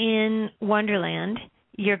up in Wonderland,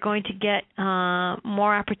 you're going to get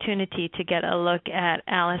more opportunity to get a look at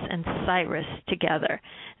Alice and Cyrus together,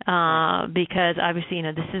 because obviously,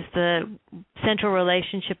 this is the central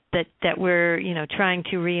relationship that we're, trying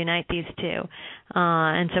to reunite these two,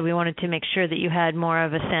 and so we wanted to make sure that you had more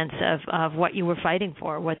of a sense of what you were fighting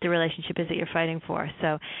for, what the relationship is that you're fighting for.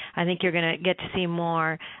 So I think you're going to get to see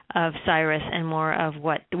more of Cyrus and more of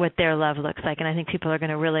what their love looks like, and I think people are going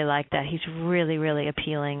to really like that. He's really, really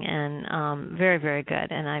appealing and very, very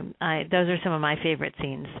good, and I those are some of my favorite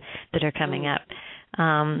scenes that are coming up.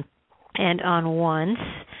 And on Once,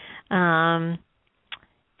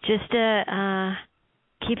 just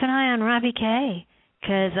keep an eye on Robbie Kay,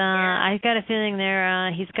 because I've got a feeling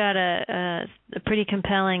he's got a pretty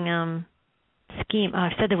compelling scheme. Oh,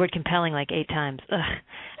 I've said the word compelling like 8 times. Ugh,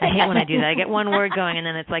 I hate when I do that. I get one word going, and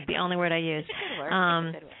then it's like the only word I use. It's a good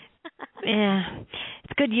word. Yeah,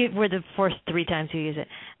 it's good we're the first 3 times you use it.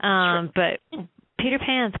 But Peter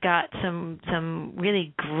Pan's got some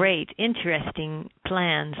really great, interesting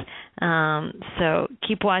plans. So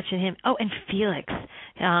keep watching him. Oh, and Felix,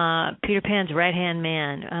 Peter Pan's right-hand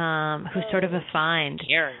man, who's sort of a find.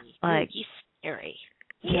 Scary. Like, he's scary.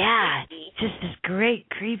 Yeah, just this great,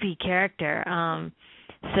 creepy character.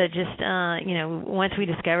 So just, once we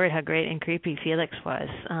discovered how great and creepy Felix was,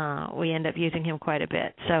 we end up using him quite a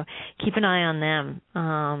bit. So keep an eye on them.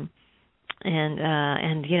 And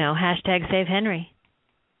hashtag Save Henry.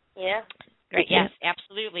 Yeah. Great. Yes,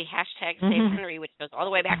 absolutely. Hashtag Save Henry, which goes all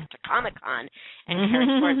the way back to Comic-Con and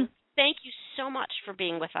Harrisburg. Thank you so much for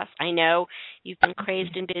being with us. I know you've been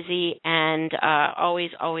crazed and busy, and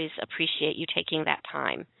always appreciate you taking that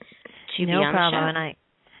time to be on the show. No problem. And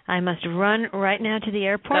I must run right now to the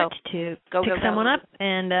airport to pick someone up.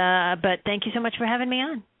 And but thank you so much for having me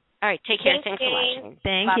on. All right. Take care. Thanks for watching.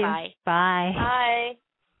 Thank you. Bye. Bye.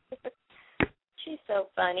 She's so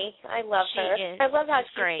funny. I love her. Is. I love how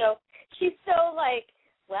she's great. so like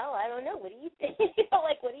well, I don't know. What do you think?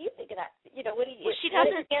 Like, what do you think of that? What do you? Well, she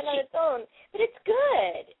doesn't stand on its own, but it's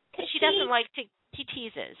good. She doesn't like to. She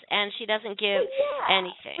teases, and she doesn't give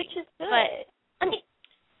anything, which is good. But I mean,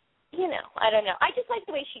 I don't know. I just like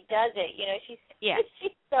the way she does it. She's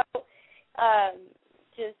she's so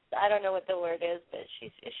just I don't know what the word is, but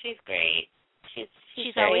she's great.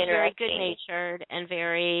 She's always very interesting. good-natured and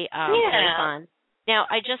very very fun. Now,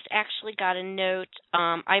 I just actually got a note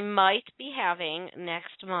I might be having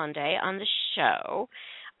next Monday on the show.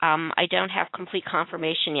 I don't have complete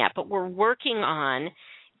confirmation yet, but we're working on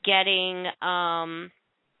getting I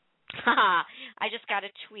just got a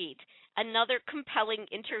tweet. Another compelling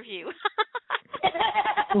interview.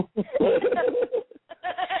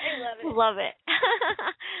 I love it.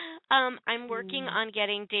 I'm working on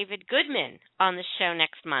getting David Goodman on the show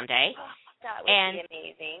next Monday. That would be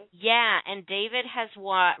amazing. Yeah, and David has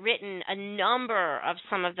written a number of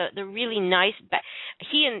some of the really nice.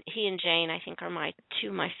 He and Jane, I think, are two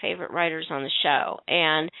of my favorite writers on the show,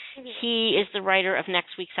 and he is the writer of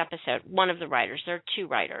next week's episode. One of the writers. There are two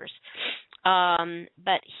writers,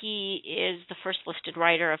 but he is the first listed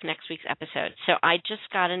writer of next week's episode. So I just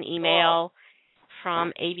got an email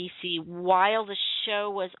from ABC while the show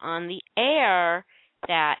was on the air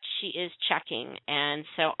that she is checking, and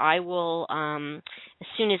so I will, as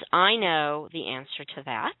soon as I know the answer to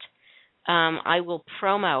that, I will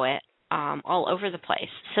promo it all over the place.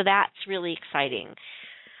 So that's really exciting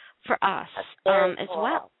for us as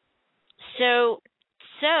well. So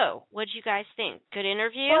what do you guys think? Good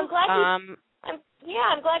interview? Well, I'm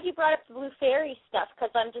glad you brought up the Blue Fairy stuff, because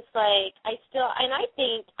I'm just like,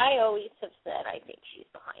 I always have said I think she's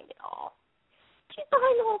behind it all. She's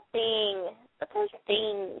behind the whole thing. That's her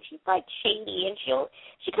thing. She's like shady, and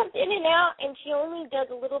she comes in and out, and she only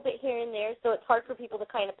does a little bit here and there, so it's hard for people to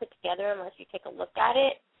kind of put together unless you take a look at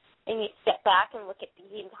it and you step back and look at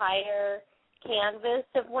the entire canvas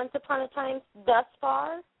of Once Upon a Time thus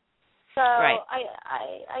far. So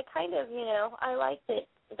I kind of, I like that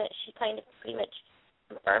she kind of pretty much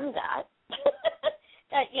confirmed that.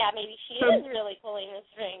 That, maybe she is really pulling the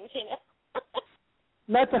strings,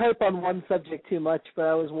 Not to harp on one subject too much, but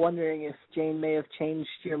I was wondering if Jane may have changed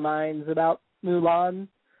your minds about Mulan,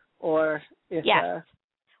 or if...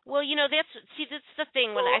 Well, that's the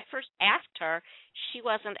thing. When I first asked her, she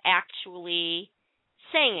wasn't actually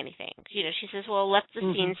saying anything. She says, well, let the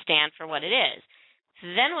scene stand for what it is.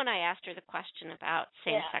 Then when I asked her the question about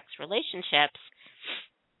same-sex relationships,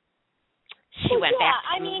 she went back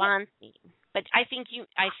to the Mulan scene. But I think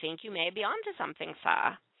you may be onto something,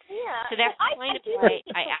 Sa. Yeah. So that's kind of why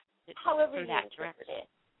I asked it from that direction.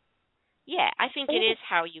 Yeah, I think it is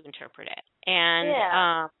how you interpret it.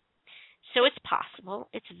 And so it's possible.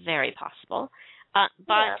 It's very possible.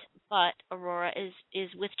 But Aurora is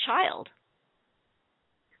with child.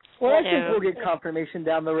 Well, I think we'll get confirmation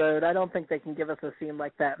down the road. I don't think they can give us a scene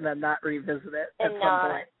like that and then not revisit it at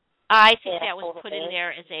some point. I think that was put in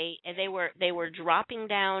there as they were dropping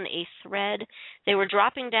down a thread. They were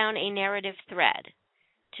dropping down a narrative thread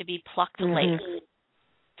to be plucked later.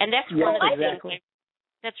 And that's one of the things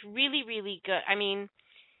that's really, really good. I mean,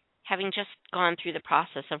 having just gone through the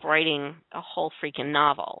process of writing a whole freaking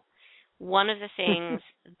novel, one of the things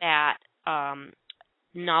that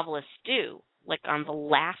novelists do, like on the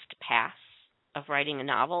last pass of writing a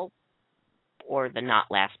novel, or the not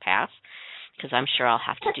last pass, because I'm sure I'll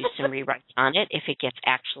have to do some rewrites on it if it gets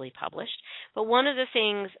actually published. But one of the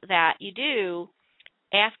things that you do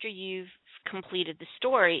after you've completed the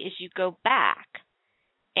story is you go back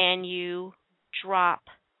and you drop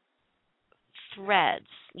threads.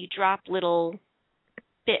 You drop little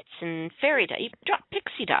bits and fairy dust. You drop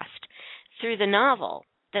pixie dust through the novel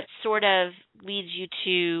that sort of leads you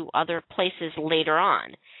to other places later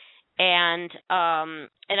on. And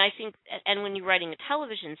I think, and when you're writing a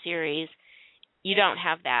television series, you don't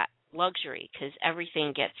have that luxury because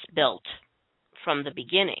everything gets built from the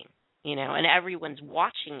beginning, and everyone's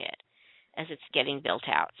watching it as it's getting built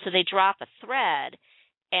out. So they drop a thread,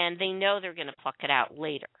 and they know they're going to pluck it out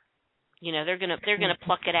later. They're going to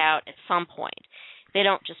pluck it out at some point. They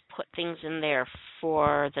don't just put things in there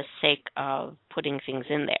for the sake of putting things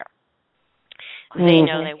in there. They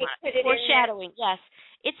know they want foreshadowing. Yes,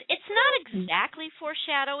 it's not exactly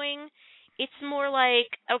foreshadowing. It's more like,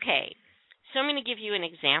 okay, so I'm going to give you an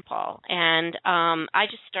example. And I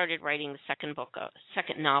just started writing the second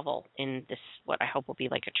novel in this, what I hope will be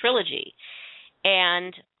like a trilogy.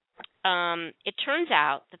 And it turns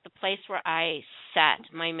out that the place where I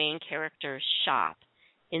set my main character's shop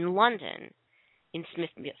in London, in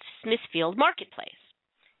Smithfield Marketplace,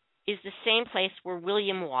 is the same place where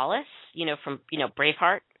William Wallace, from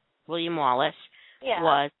Braveheart, William Wallace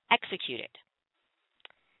was executed.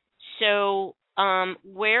 So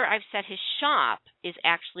where I've set his shop is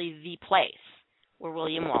actually the place where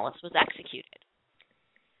William Wallace was executed.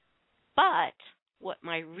 But what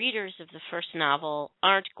my readers of the first novel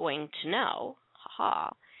aren't going to know,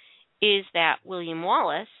 is that William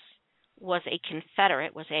Wallace was a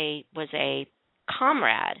Confederate, was a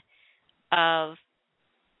comrade of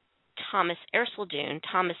Thomas Ercildown,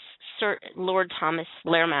 Lord Thomas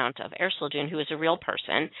Lermont of Ercildown, who is a real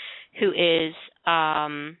person, who is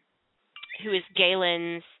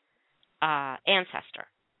Galen's ancestor.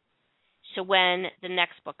 So when the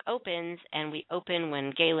next book opens, and we open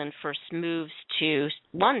when Galen first moves to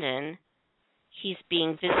London, he's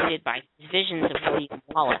being visited by visions of William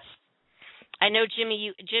Wallace. I know, Jimmy,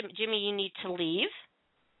 you need to leave.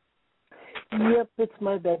 Yep, it's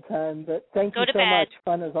my bedtime, but thank you so much.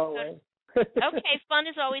 Fun as always. Okay, fun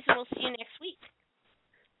as always, and we'll see you next week.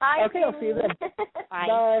 Bye. Okay, I'll see you then. Bye.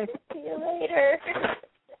 Bye. See you later.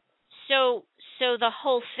 So the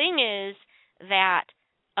whole thing is that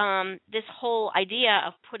this whole idea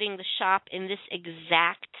of putting the shop in this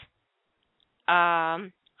exact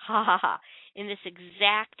in this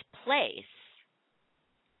exact place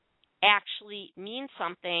actually means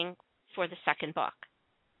something for the second book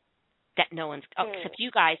that no one's except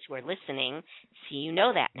you guys who are listening. See, you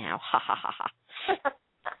know that now.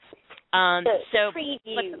 So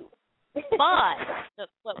preview.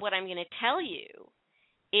 but what I'm going to tell you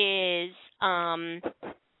is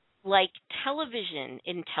like television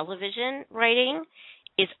writing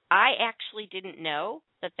is I actually didn't know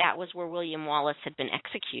that was where William Wallace had been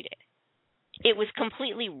executed. It was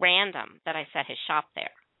completely random that I set his shop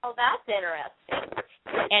there. Oh, that's interesting.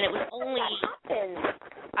 And it was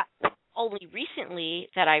only recently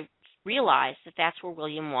that I realized that that's where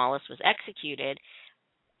William Wallace was executed.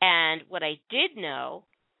 And what I did know,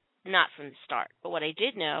 not from the start, but what I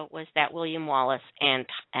did know was that William Wallace and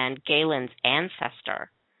Galen's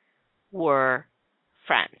ancestor were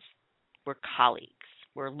friends, were colleagues,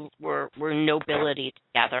 were nobility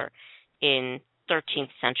together in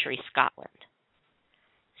 13th century Scotland.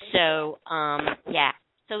 So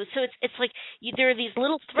So it's like there are these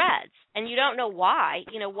little threads, and you don't know why.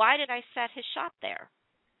 Why did I set his shop there?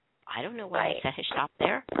 I don't know why I set his shop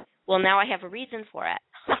there. Well, now I have a reason for it.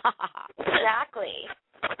 Exactly.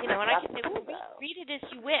 And I can say, read it as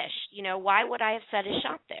you wish. Why would I have set his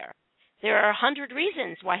shop there? There are 100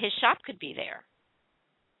 reasons why his shop could be there.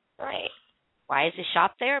 Right. Why is his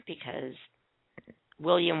shop there? Because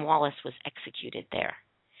William Wallace was executed there.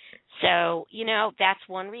 So, that's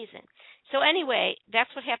one reason. So anyway, that's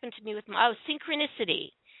what happened to me with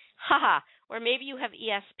synchronicity. Or maybe you have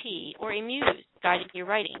ESP or a muse guiding your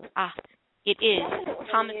writing. It is.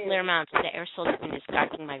 Thomas Lermont de Ercildown is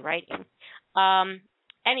guiding my writing.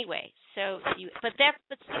 Anyway, but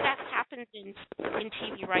that happens in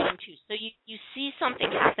TV writing too. So you see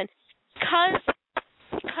something happen because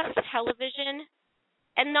television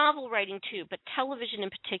and novel writing too, but television in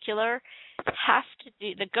particular has to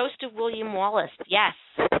do the Ghost of William Wallace. Yes,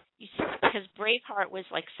 you see, because Braveheart was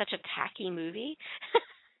like such a tacky movie.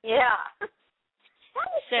 Yeah.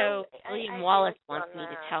 So William Wallace wants me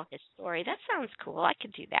to tell his story. That sounds cool. I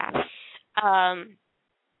could do that.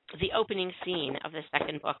 The opening scene of the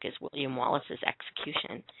second book is William Wallace's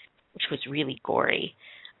execution, which was really gory.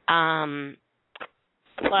 But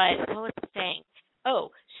what was I saying?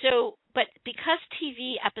 But because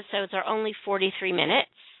TV episodes are only 43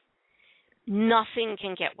 minutes, nothing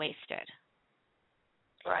can get wasted.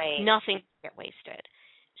 Right. Nothing can get wasted.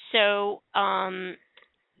 So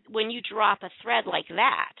when you drop a thread like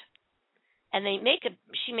that, and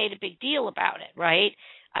she made a big deal about it, right?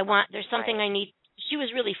 There's something I need. She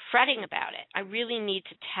was really fretting about it. I really need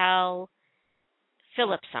to tell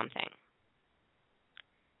Philip something.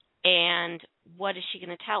 And what is she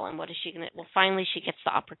going to tell him? Well, finally she gets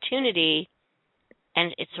the opportunity,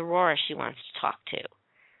 and it's Aurora she wants to talk to.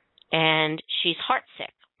 And she's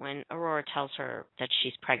heartsick when Aurora tells her that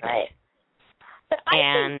she's pregnant. Right. But I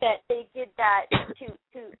think that they did that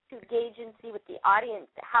to gauge and see with the audience,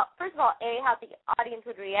 how first of all, A, how the audience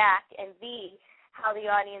would react, and B, how the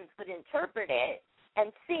audience would interpret it,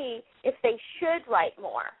 and C, if they should write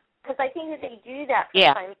more. Because I think that they do that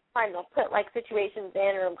from time to time. They'll put, like, situations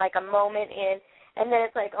in or, like, a moment in, and then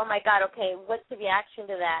it's like, oh, my God, okay, what's the reaction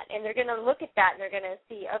to that? And they're going to look at that, and they're going to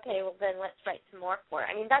see, okay, well, then let's write some more for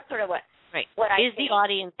it. I mean, that's sort of what I think. The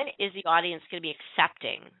audience going to be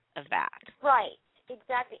accepting of that? Right,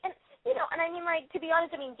 exactly. And, and I mean, like, to be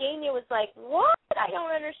honest, Dania was like, what? I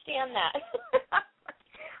don't understand that.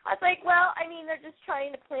 I was like, well, I mean, they're just trying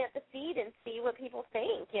to plant the seed and see what people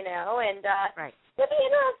think, and right. it'd be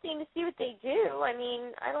interesting to see what they do. I mean,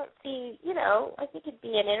 I don't see, I think it'd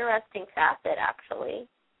be an interesting facet, actually,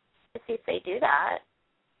 to see if they do that.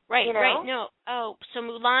 Right, right. No. Oh, so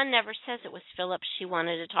Mulan never says it was Philip she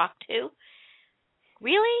wanted to talk to?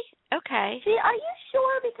 Really? Okay. See, are you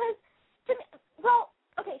sure? Because,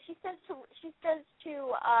 okay, she says to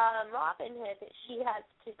Robin Hood that she has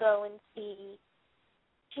to go and see.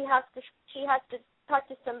 She has to talk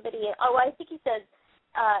to somebody. Oh, I think he says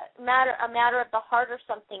a matter of the heart or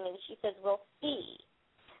something, and she says we'll see.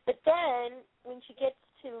 But then when she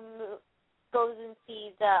goes and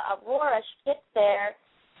sees Aurora, she gets there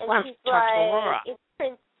and she's like, "Is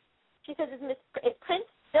Prince?" She says, "Is Prince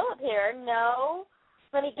Philip here?" "No,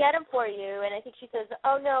 let me get him for you." And I think she says,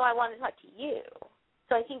 "Oh no, I want to talk to you."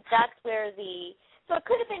 So I think that's where so it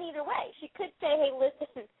could have been either way. She could say, "Hey,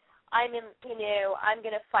 listen, I'm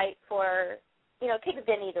going to fight for," it could have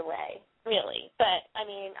been either way, really. But I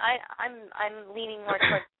mean, I'm leaning more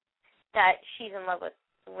towards that she's in love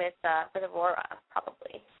with Aurora,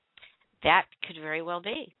 probably. That could very well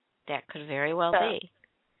be.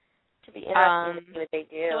 To be interesting to see what they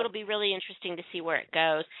do. So it'll be really interesting to see where it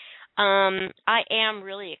goes. I am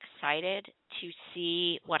really excited to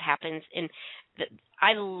see what happens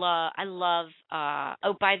I love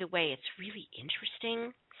oh, by the way, it's really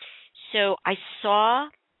interesting. So I saw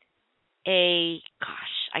I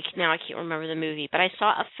can't remember the movie, but I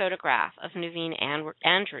saw a photograph of Naveen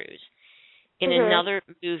Andrews in another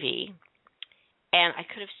movie, and I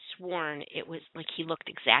could have sworn it was like he looked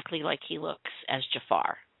exactly like he looks as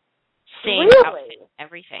Jafar. Same outfit,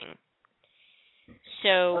 everything.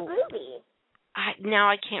 So what movie?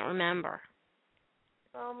 I can't remember.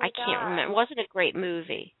 Oh my God. Can't remember. It wasn't a great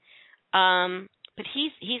movie. But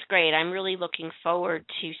he's great. I'm really looking forward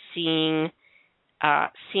to seeing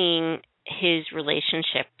his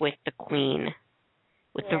relationship with the Queen,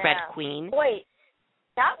 with the Red Queen. Wait,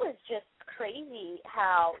 that was just crazy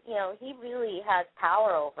how, he really has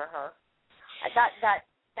power over her.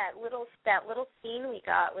 That little scene we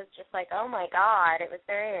got was just like, oh my God, it was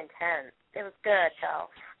very intense. It was good, so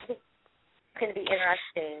I think it's going to be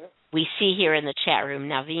interesting. We see here in the chat room,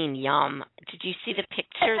 Naveen Yum. Did you see the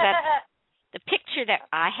picture that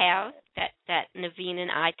I have that Naveen and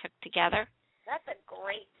I took together? That's a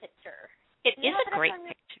great picture. It is a great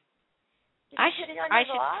picture. Did you put it on your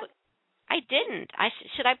blog? I didn't.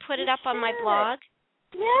 Should I put it up on my blog?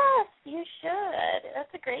 Yes, you should.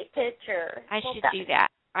 That's a great picture. I should do that.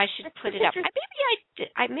 I should put it up. Maybe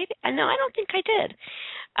I did. No, I don't think I did.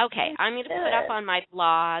 Okay, I'm going to put up on my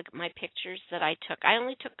blog my pictures that I took. I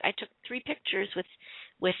took 3 pictures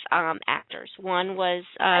with actors. One was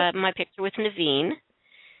my picture with Naveen,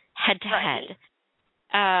 head to head.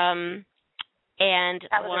 And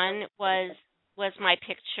one was my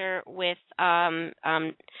picture with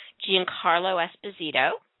Giancarlo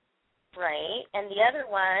Esposito. Right, and the other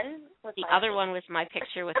one was my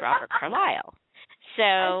picture with Robert Carlyle. So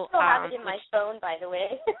I still have it in my phone, by the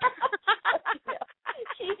way.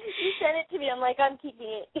 She sent it to me. I'm like, I'm keeping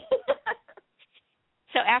it.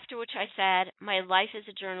 So after which I said, my life as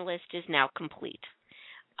a journalist is now complete.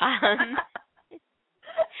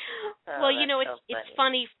 Well, it's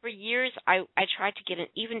funny. For years, I tried to get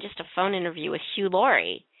even just a phone interview with Hugh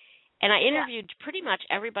Laurie, and I interviewed pretty much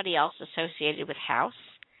everybody else associated with House,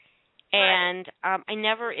 and I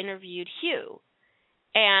never interviewed Hugh.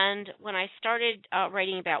 And when I started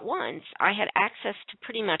writing about Once, I had access to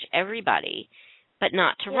pretty much everybody, but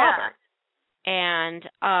not to Robert. And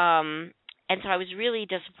so I was really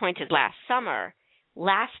disappointed last summer,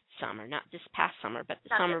 not this past summer, but the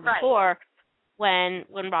summer before, when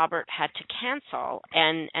Robert had to cancel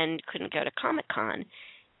and couldn't go to Comic-Con.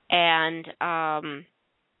 And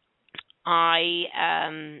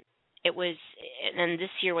and this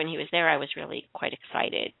year when he was there, I was really quite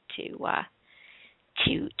excited to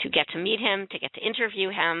get to meet him, to get to interview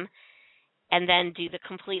him, and then do the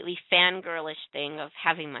completely fangirlish thing of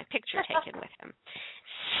having my picture taken with him.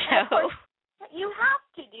 So you have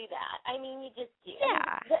to do that. I mean, you just do.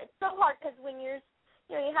 Yeah. It's so hard because when you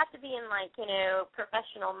have to be in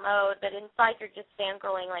professional mode, but inside you're just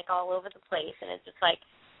fangirling all over the place, and it's just like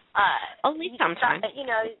only sometimes. You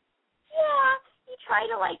try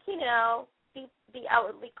to be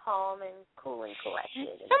outwardly calm and cool and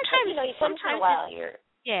collected. Sometimes in a while you're.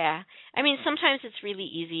 Yeah. I mean, sometimes it's really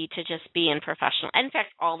easy to just be in professional. In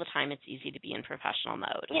fact, all the time it's easy to be in professional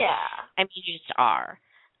mode. Yeah. I mean, you just are.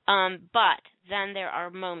 But then there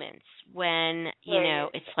are moments when,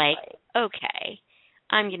 it's like, okay,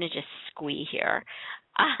 I'm going to just squee here.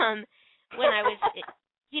 When I was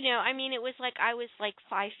You know, I mean, it was like I was like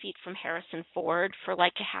 5 feet from Harrison Ford for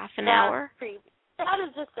like a half an hour. Crazy. That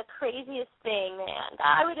is just the craziest thing, man.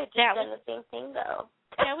 I would have just done the same thing, though.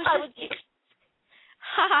 That was just...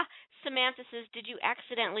 Haha. Samantha says, did you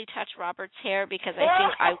accidentally touch Robert's hair? Because I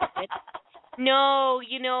think I would. No,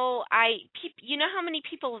 you know how many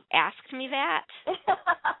people have asked me that?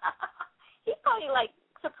 He's probably, like,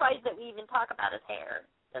 surprised that we even talk about his hair.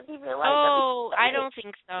 Does he realize I don't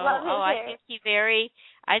think so. I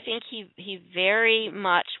think he very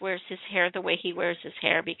much wears his hair the way he wears his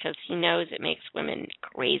hair because he knows it makes women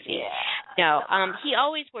crazy. Yeah. No, he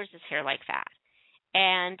always wears his hair like that.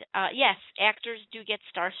 And yes, actors do get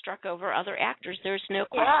starstruck over other actors. There's no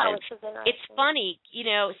question. Yeah, it's funny, you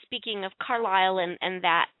know, speaking of Carlisle and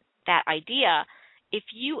that idea, if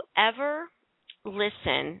you ever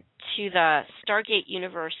listen to the Stargate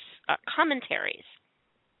Universe commentaries,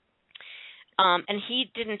 and he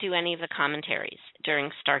didn't do any of the commentaries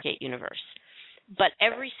during Stargate Universe, but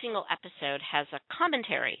every single episode has a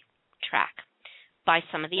commentary track by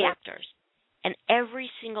some of the actors. And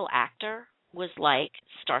every single actor was like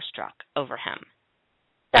starstruck over him.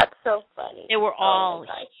 That's so funny. They were all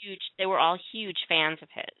huge. They were all huge fans of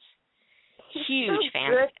his. Huge He's so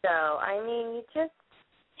fans. Good though. I mean,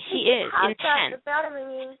 he is intense. About him. I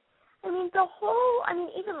mean,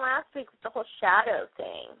 even last week with the whole shadow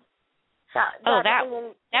thing. That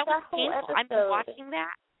was painful. I've been watching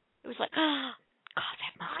that. It was like, oh, God,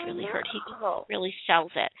 that must really hurt. He really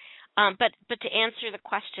sells it. But to answer the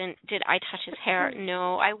question, did I touch his hair?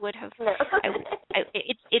 No, I would have. No.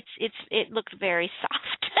 It looked very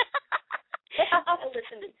soft.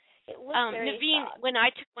 It looked very Naveen, soft. when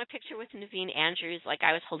I took my picture with Naveen Andrews, like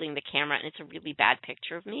I was holding the camera, and it's a really bad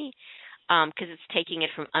picture of me. Because it's taking it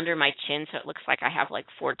from under my chin, so it looks like I have like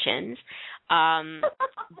 4 chins.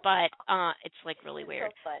 But it's like really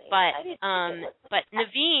weird. So but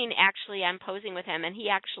Naveen, actually, I'm posing with him, and he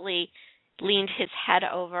actually leaned his head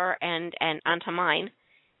over and onto mine.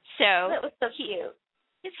 So that was so cute.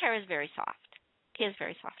 His hair is very soft. He has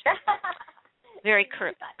very soft hair. Very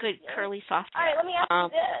good curly soft hair. All right, let me ask you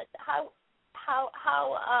this: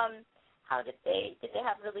 How did they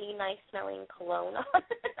have really nice smelling cologne on?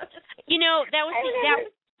 You know, that was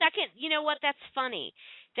second. You know what? That's funny.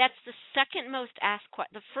 That's the second most asked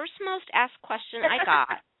question. The first most asked question I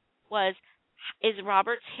got was, "Is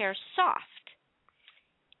Robert's hair soft?"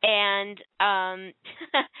 And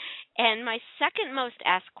and my second most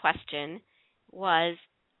asked question was,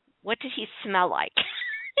 "What did he smell like?"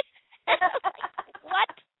 What?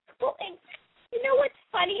 Well, and you know what's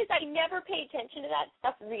funny is I never pay attention to that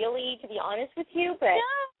stuff really, to be honest with you. But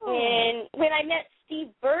when I met Steve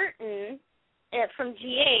Burton from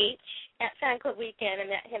GH at Fan Club Weekend, I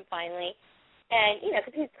met him finally, and you know,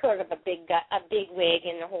 because he's sort of a big wig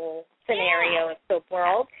in the whole scenario of soap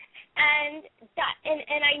world, and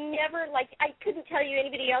I never I couldn't tell you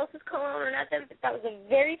anybody else's cologne or nothing, but that was the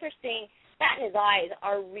very first thing. That and his eyes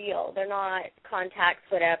are real; they're not contacts,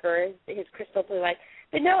 whatever. His crystal blue eyes.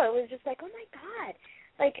 But no, it was just like, oh my God.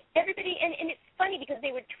 Like everybody, and it's funny because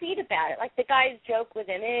they would tweet about it. Like the guys joke with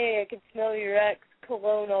him, hey, I can smell your ex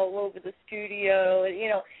cologne all over the studio, and, you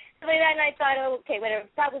know. So like that, and I thought, oh, okay, whatever.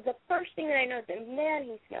 That was the first thing that I noticed. And man,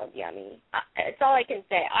 he smelled yummy. That's all I can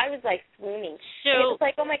say. I was like swooning. So and it was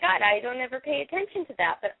like, oh my God, I don't ever pay attention to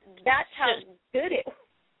that, but that's how good it was.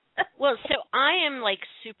 Well, so I am like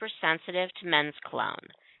super sensitive to men's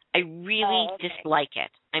cologne. I really dislike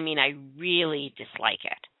it. I mean, I really dislike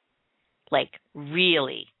it. Like,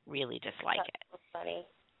 really, really dislike it. That's so funny.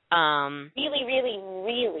 Really, really,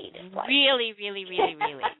 really dislike it. Really, really, really,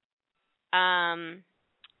 really.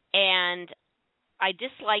 And I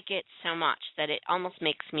dislike it so much that it almost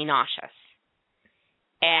makes me nauseous.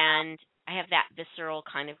 And I have that visceral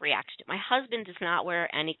kind of reaction. My husband does not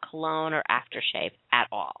wear any cologne or aftershave at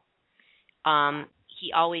all.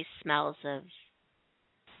 He always smells of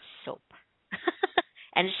soap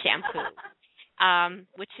and shampoo,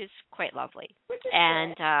 which is quite lovely.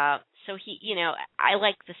 And so he, you know, I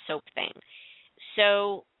like the soap thing.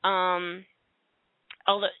 So,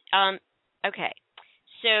 okay.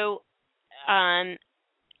 So, I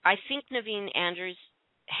think Naveen Andrews'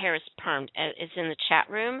 hair is permed. Is in the chat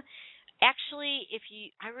room. Actually,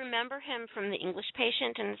 I remember him from The English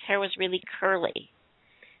Patient, and his hair was really curly.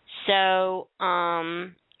 So,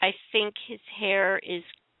 I think his hair is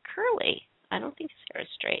curly. I don't think his hair is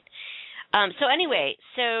straight. So anyway,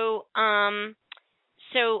 so I'm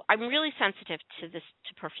really sensitive to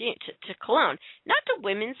perfume, to cologne. Not to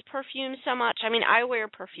women's perfume so much. I mean, I wear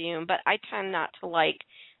perfume, but I tend not to like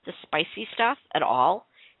the spicy stuff at all.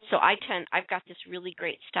 So I've got this really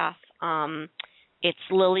great stuff.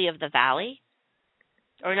 It's Lily of the Valley.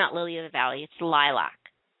 or not Lily of the Valley, it's lilac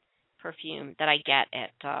perfume that I get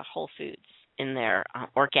at Whole Foods in their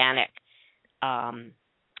organic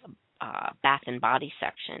bath and body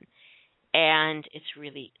section. And it's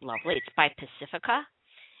really lovely. It's by Pacifica.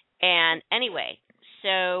 And anyway,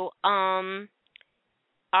 so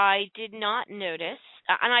I did not notice,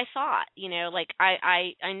 and I thought, like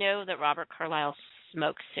I know that Robert Carlyle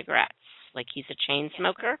smokes cigarettes, like he's a chain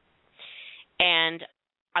smoker, and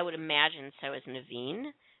I would imagine so is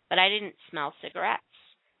Naveen, but I didn't smell cigarettes.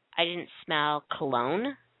 I didn't smell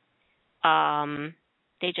cologne.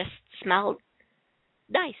 They just smelled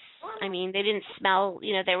nice. I mean, they didn't smell,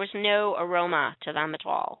 there was no aroma to them at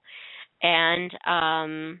all. And,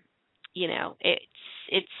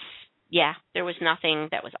 yeah, there was nothing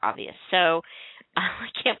that was obvious. So I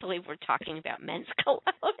can't believe we're talking about men's cologne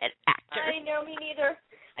and actors. I know, me neither.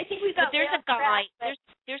 I think we got. But there's a guy.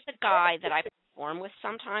 There's a guy that I perform with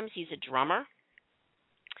sometimes. He's a drummer.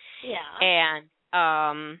 Yeah. And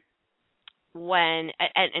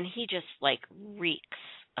and he just like reeks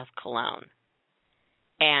of cologne,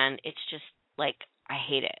 and it's just like I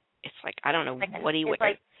hate it. It's like I don't know what he wears. It's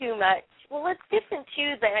like too much. Well, it's different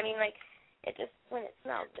too, but I mean, like it just when it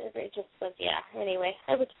smells, it just was Anyway,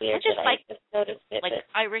 it was weird. I just noticed it. Like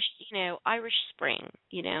Irish, Irish Spring.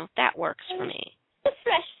 That works for me. The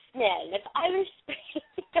fresh smell of Irish Spring.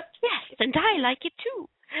 Yes, and I like it too.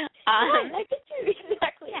 I like it too.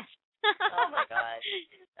 Exactly. Yes. Oh my God,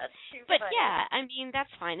 that's too funny. But yeah, I mean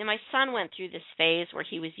that's fine. And my son went through this phase where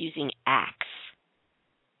he was using Axe.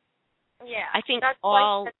 Yeah, I think that's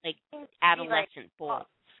all like adolescent boys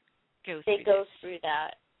go through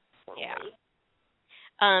that. Totally. Yeah.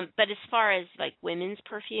 But as far as like women's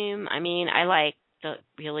perfume, I mean, I like the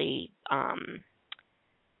really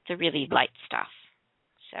light stuff.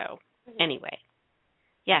 So anyway.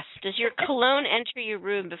 Yes. Does your cologne enter your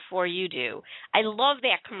room before you do? I love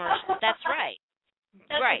that commercial. That's right.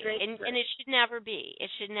 That's right. And it should never be. It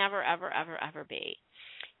should never, ever, ever, ever be.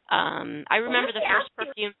 I remember the first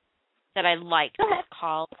perfume that I liked was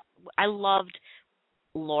called, I loved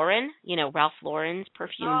Lauren, Ralph Lauren's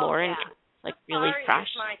perfume, Lauren. Yeah. Like really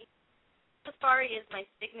fresh. Safari is my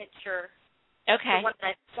signature. Okay. The one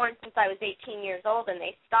that I've worn since I was 18 years old, and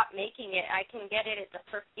they stopped making it. I can get it at the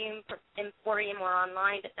perfume emporium or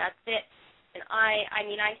online, but that's it. And I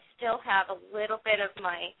mean, I still have a little bit of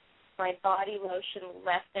my body lotion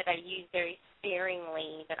left that I use very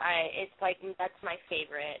sparingly, but it's like that's my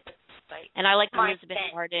favorite. It's like and I like Elizabeth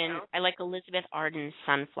scent, Arden. I like Elizabeth Arden's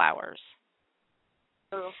Sunflowers.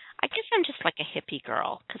 Ooh. I guess I'm just like a hippie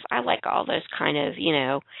girl because I like all those kind of,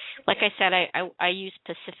 like I said, I use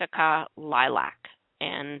Pacifica Lilac,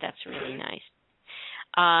 and that's really nice.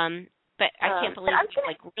 But I can't believe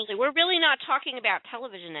we're really not talking about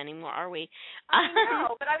television anymore, are we? I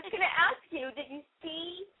know, but I was going to ask you, did you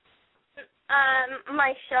see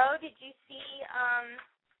my show? Did you see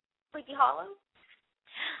Sleepy Hollow?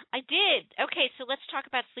 I did. Okay, so let's talk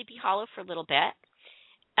about Sleepy Hollow for a little bit.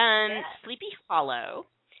 Sleepy Hollow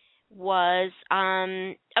was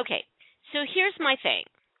okay. So here's my thing.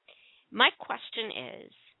 My question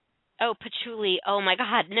is, patchouli. Oh my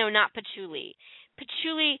God, no, not patchouli.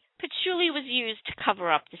 Patchouli was used to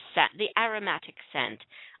cover up the aromatic scent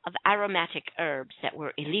of aromatic herbs that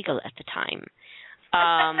were illegal at the time,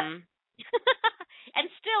 and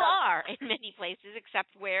still are in many places,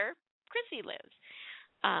 except where Chrissy lives.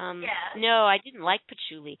 No, I didn't like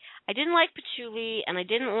patchouli. And I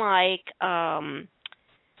didn't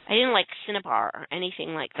like cinnabar or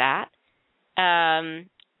anything like that.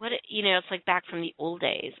 It's like back from the old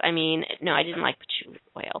days. I mean, no, I didn't like patchouli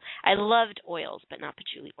oil. I loved oils, but not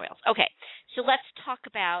patchouli oils. Okay, so let's talk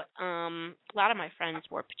about. A lot of my friends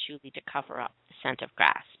wore patchouli to cover up the scent of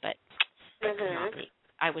grass, but not me.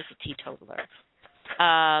 I was a teetotaler.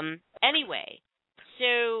 Anyway,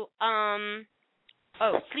 so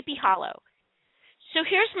Sleepy Hollow. So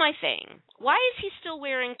here's my thing. Why is he still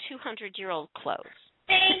wearing 200-year-old clothes?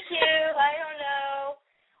 Thank you. I don't know.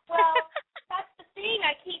 Well, that's the thing.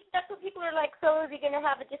 That's what people are like, so is he going to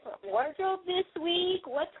have a different wardrobe this week?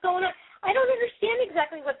 What's going on? I don't understand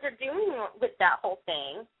exactly what they're doing with that whole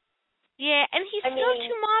thing. Yeah, and he's still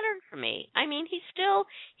too modern for me. I mean, he's so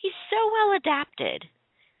well adapted.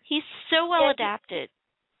 He's so well adapted.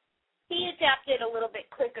 He adapted a little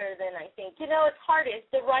bit quicker than I think. It's hard. It's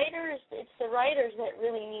the writers that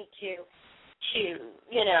really need to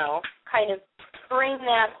kind of bring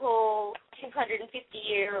that whole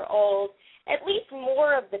 250-year-old, at least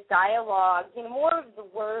more of the dialogue, more of the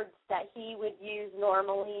words that he would use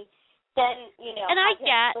normally than, And I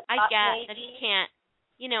get that he can't,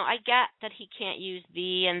 I get that he can't use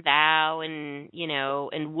thee and thou and,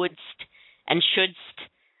 and wouldst and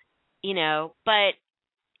shouldst but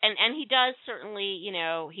and he does certainly,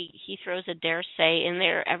 he throws a dare say in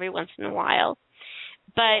there every once in a while,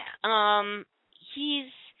 but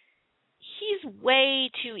he's way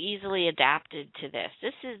too easily adapted to this.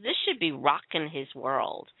 This should be rocking his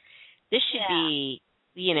world. This should be,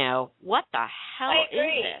 what the hell is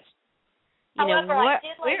this? However, I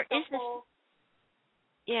did like where the is whole,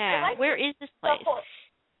 this? Yeah, where is this place?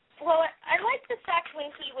 Well, I like the fact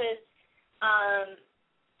when he was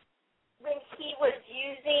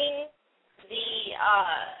using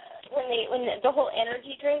the whole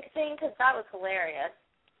energy drink thing, because that was hilarious.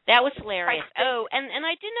 That was hilarious. Oh, and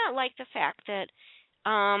I did not like the fact that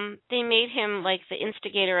they made him like the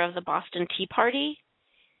instigator of the Boston Tea Party.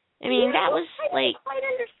 I mean, that was like, I didn't quite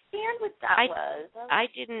understand what that was. I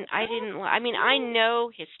didn't. I mean, I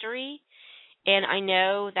know history, and I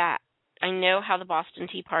know how the Boston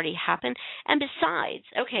Tea Party happened. And besides,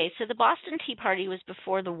 okay, so the Boston Tea Party was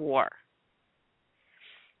before the war.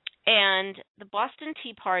 And the Boston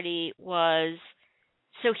Tea Party was,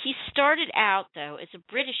 so he started out, though, as a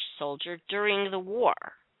British soldier during the war.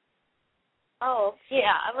 Oh,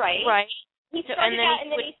 yeah, right. Right. He started out,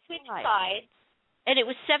 and then he switched sides. And it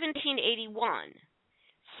was 1781.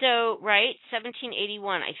 So, right,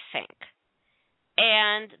 1781, I think.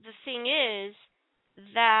 And the thing is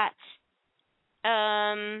that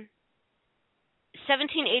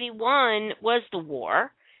 1781 was the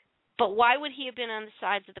war, but why would he have been on the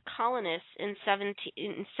sides of the colonists in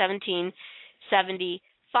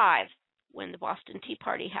 1775 when the Boston Tea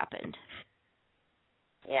Party happened?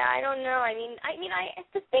 Yeah, I don't know. I mean,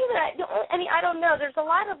 it's the thing that I don't know. There's a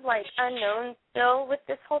lot of like unknowns still with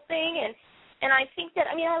this whole thing, and I think that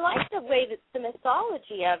I like the way that the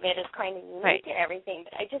mythology of it is kind of unique and everything,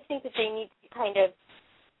 but I just think that they need to kind of,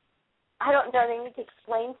 I don't know, they need to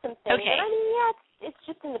explain some things. Okay. But I mean, yeah, it's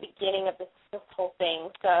just in the beginning of this whole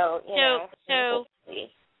thing, so you know.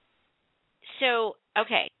 So,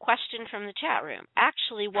 okay, question from the chat room.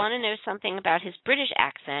 Actually want to know something about his British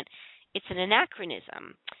accent. It's an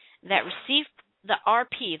anachronism that received the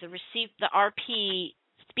RP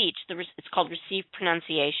speech. It's called received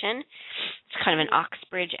pronunciation. It's kind of an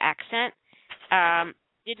Oxbridge accent.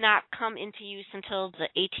 Did not come into use until the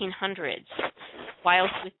 1800s, while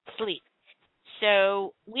he was asleep.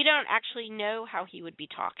 So we don't actually know how he would be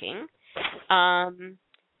talking. And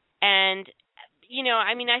I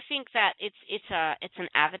think that it's an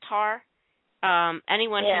avatar.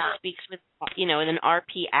 Anyone who speaks with with an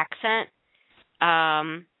RP accent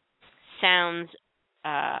sounds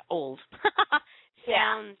old.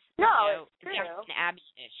 Sounds Downton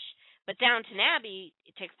Abbey-ish. But Downton Abbey,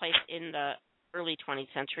 it takes place in the early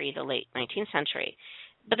 20th century, the late 19th century.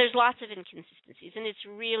 But there's lots of inconsistencies, and it's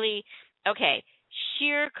really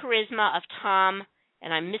sheer charisma of Tom,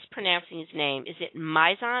 and I'm mispronouncing his name. Is it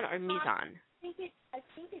Mizon or Mizon? I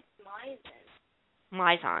think it's Mizon.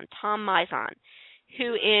 Mizon, Tom Mizon,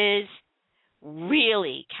 who is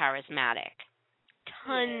really charismatic,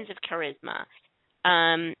 tons of charisma.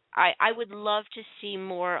 I would love to see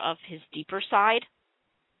more of his deeper side.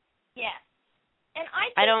 Yes, and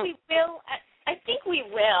I think we will. I think we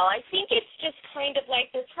will. I think it's just kind of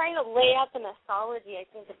like they're trying to lay out the mythology, I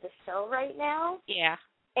think, of the show right now. Yeah.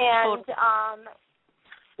 And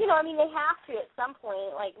they have to at some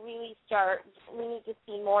point, like, really start. We need to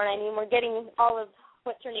see more. And I mean, we're getting all of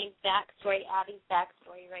what's her name's backstory, Abby's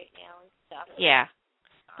backstory right now and stuff. Yeah,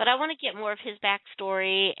 but I want to get more of his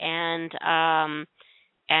backstory and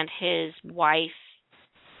his wife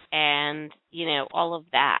and all of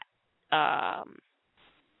that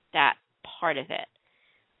that part of it.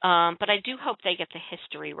 But I do hope they get the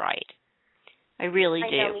history right. I really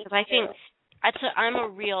do, because I think I'm a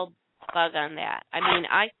real bug on that. I mean,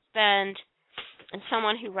 as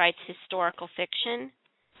someone who writes historical fiction,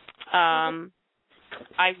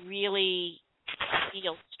 I really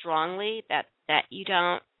feel strongly that you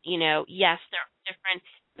don't, yes,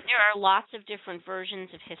 there are lots of different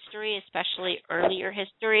versions of history, especially earlier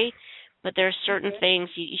history, but there are certain things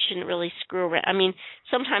you shouldn't really screw around. I mean,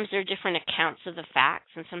 sometimes there are different accounts of the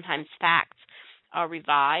facts, and sometimes facts are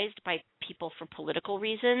revised by people for political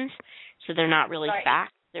reasons, so they're not really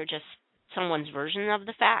facts. They're just someone's version of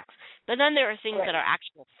the facts. But then there are things that are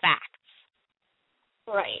actual facts.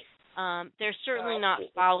 Right. They're certainly not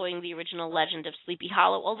following the original legend of Sleepy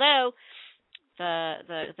Hollow, although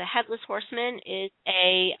the Headless Horseman is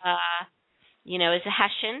a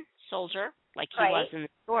Hessian soldier, like he was in the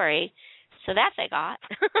story. So that they got.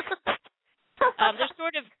 They're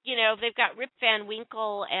sort of, they've got Rip Van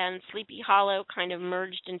Winkle and Sleepy Hollow kind of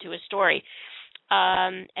merged into a story,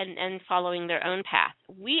 and following their own path.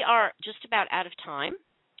 We are just about out of time.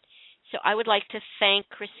 So I would like to thank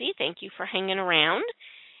Chrissy. Thank you for hanging around.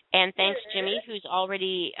 And thanks, Jimmy, who's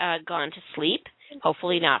already gone to sleep,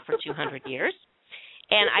 hopefully not for 200 years.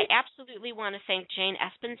 And I absolutely want to thank Jane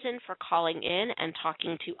Espenson for calling in and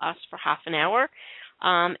talking to us for half an hour.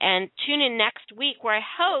 And tune in next week, where I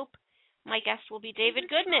hope my guest will be David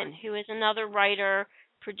Goodman, who is another writer,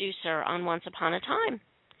 producer on Once Upon a Time.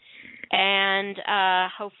 And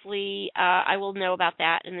hopefully I will know about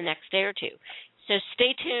that in the next day or two. So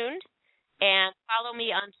stay tuned and follow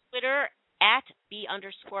me on Twitter at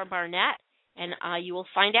 @B_Barnett, and you will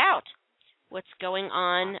find out what's going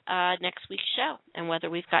on next week's show and whether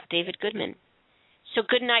we've got David Goodman. So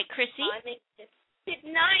good night, Chrissy. Good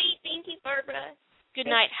night. Thank you, Barbara. Good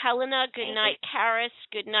night, Helena. Good night, Karis.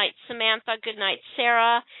 Good night, Samantha. Good night,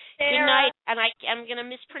 Sarah. Good night, and I'm going to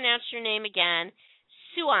mispronounce your name again,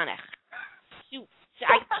 Suanich.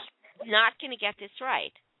 I'm not going to get this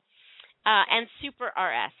right. And Super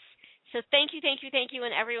RS. So thank you,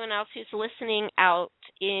 and everyone else who's listening out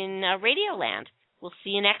in Radio Land. We'll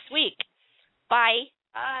see you next week. Bye.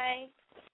 Bye.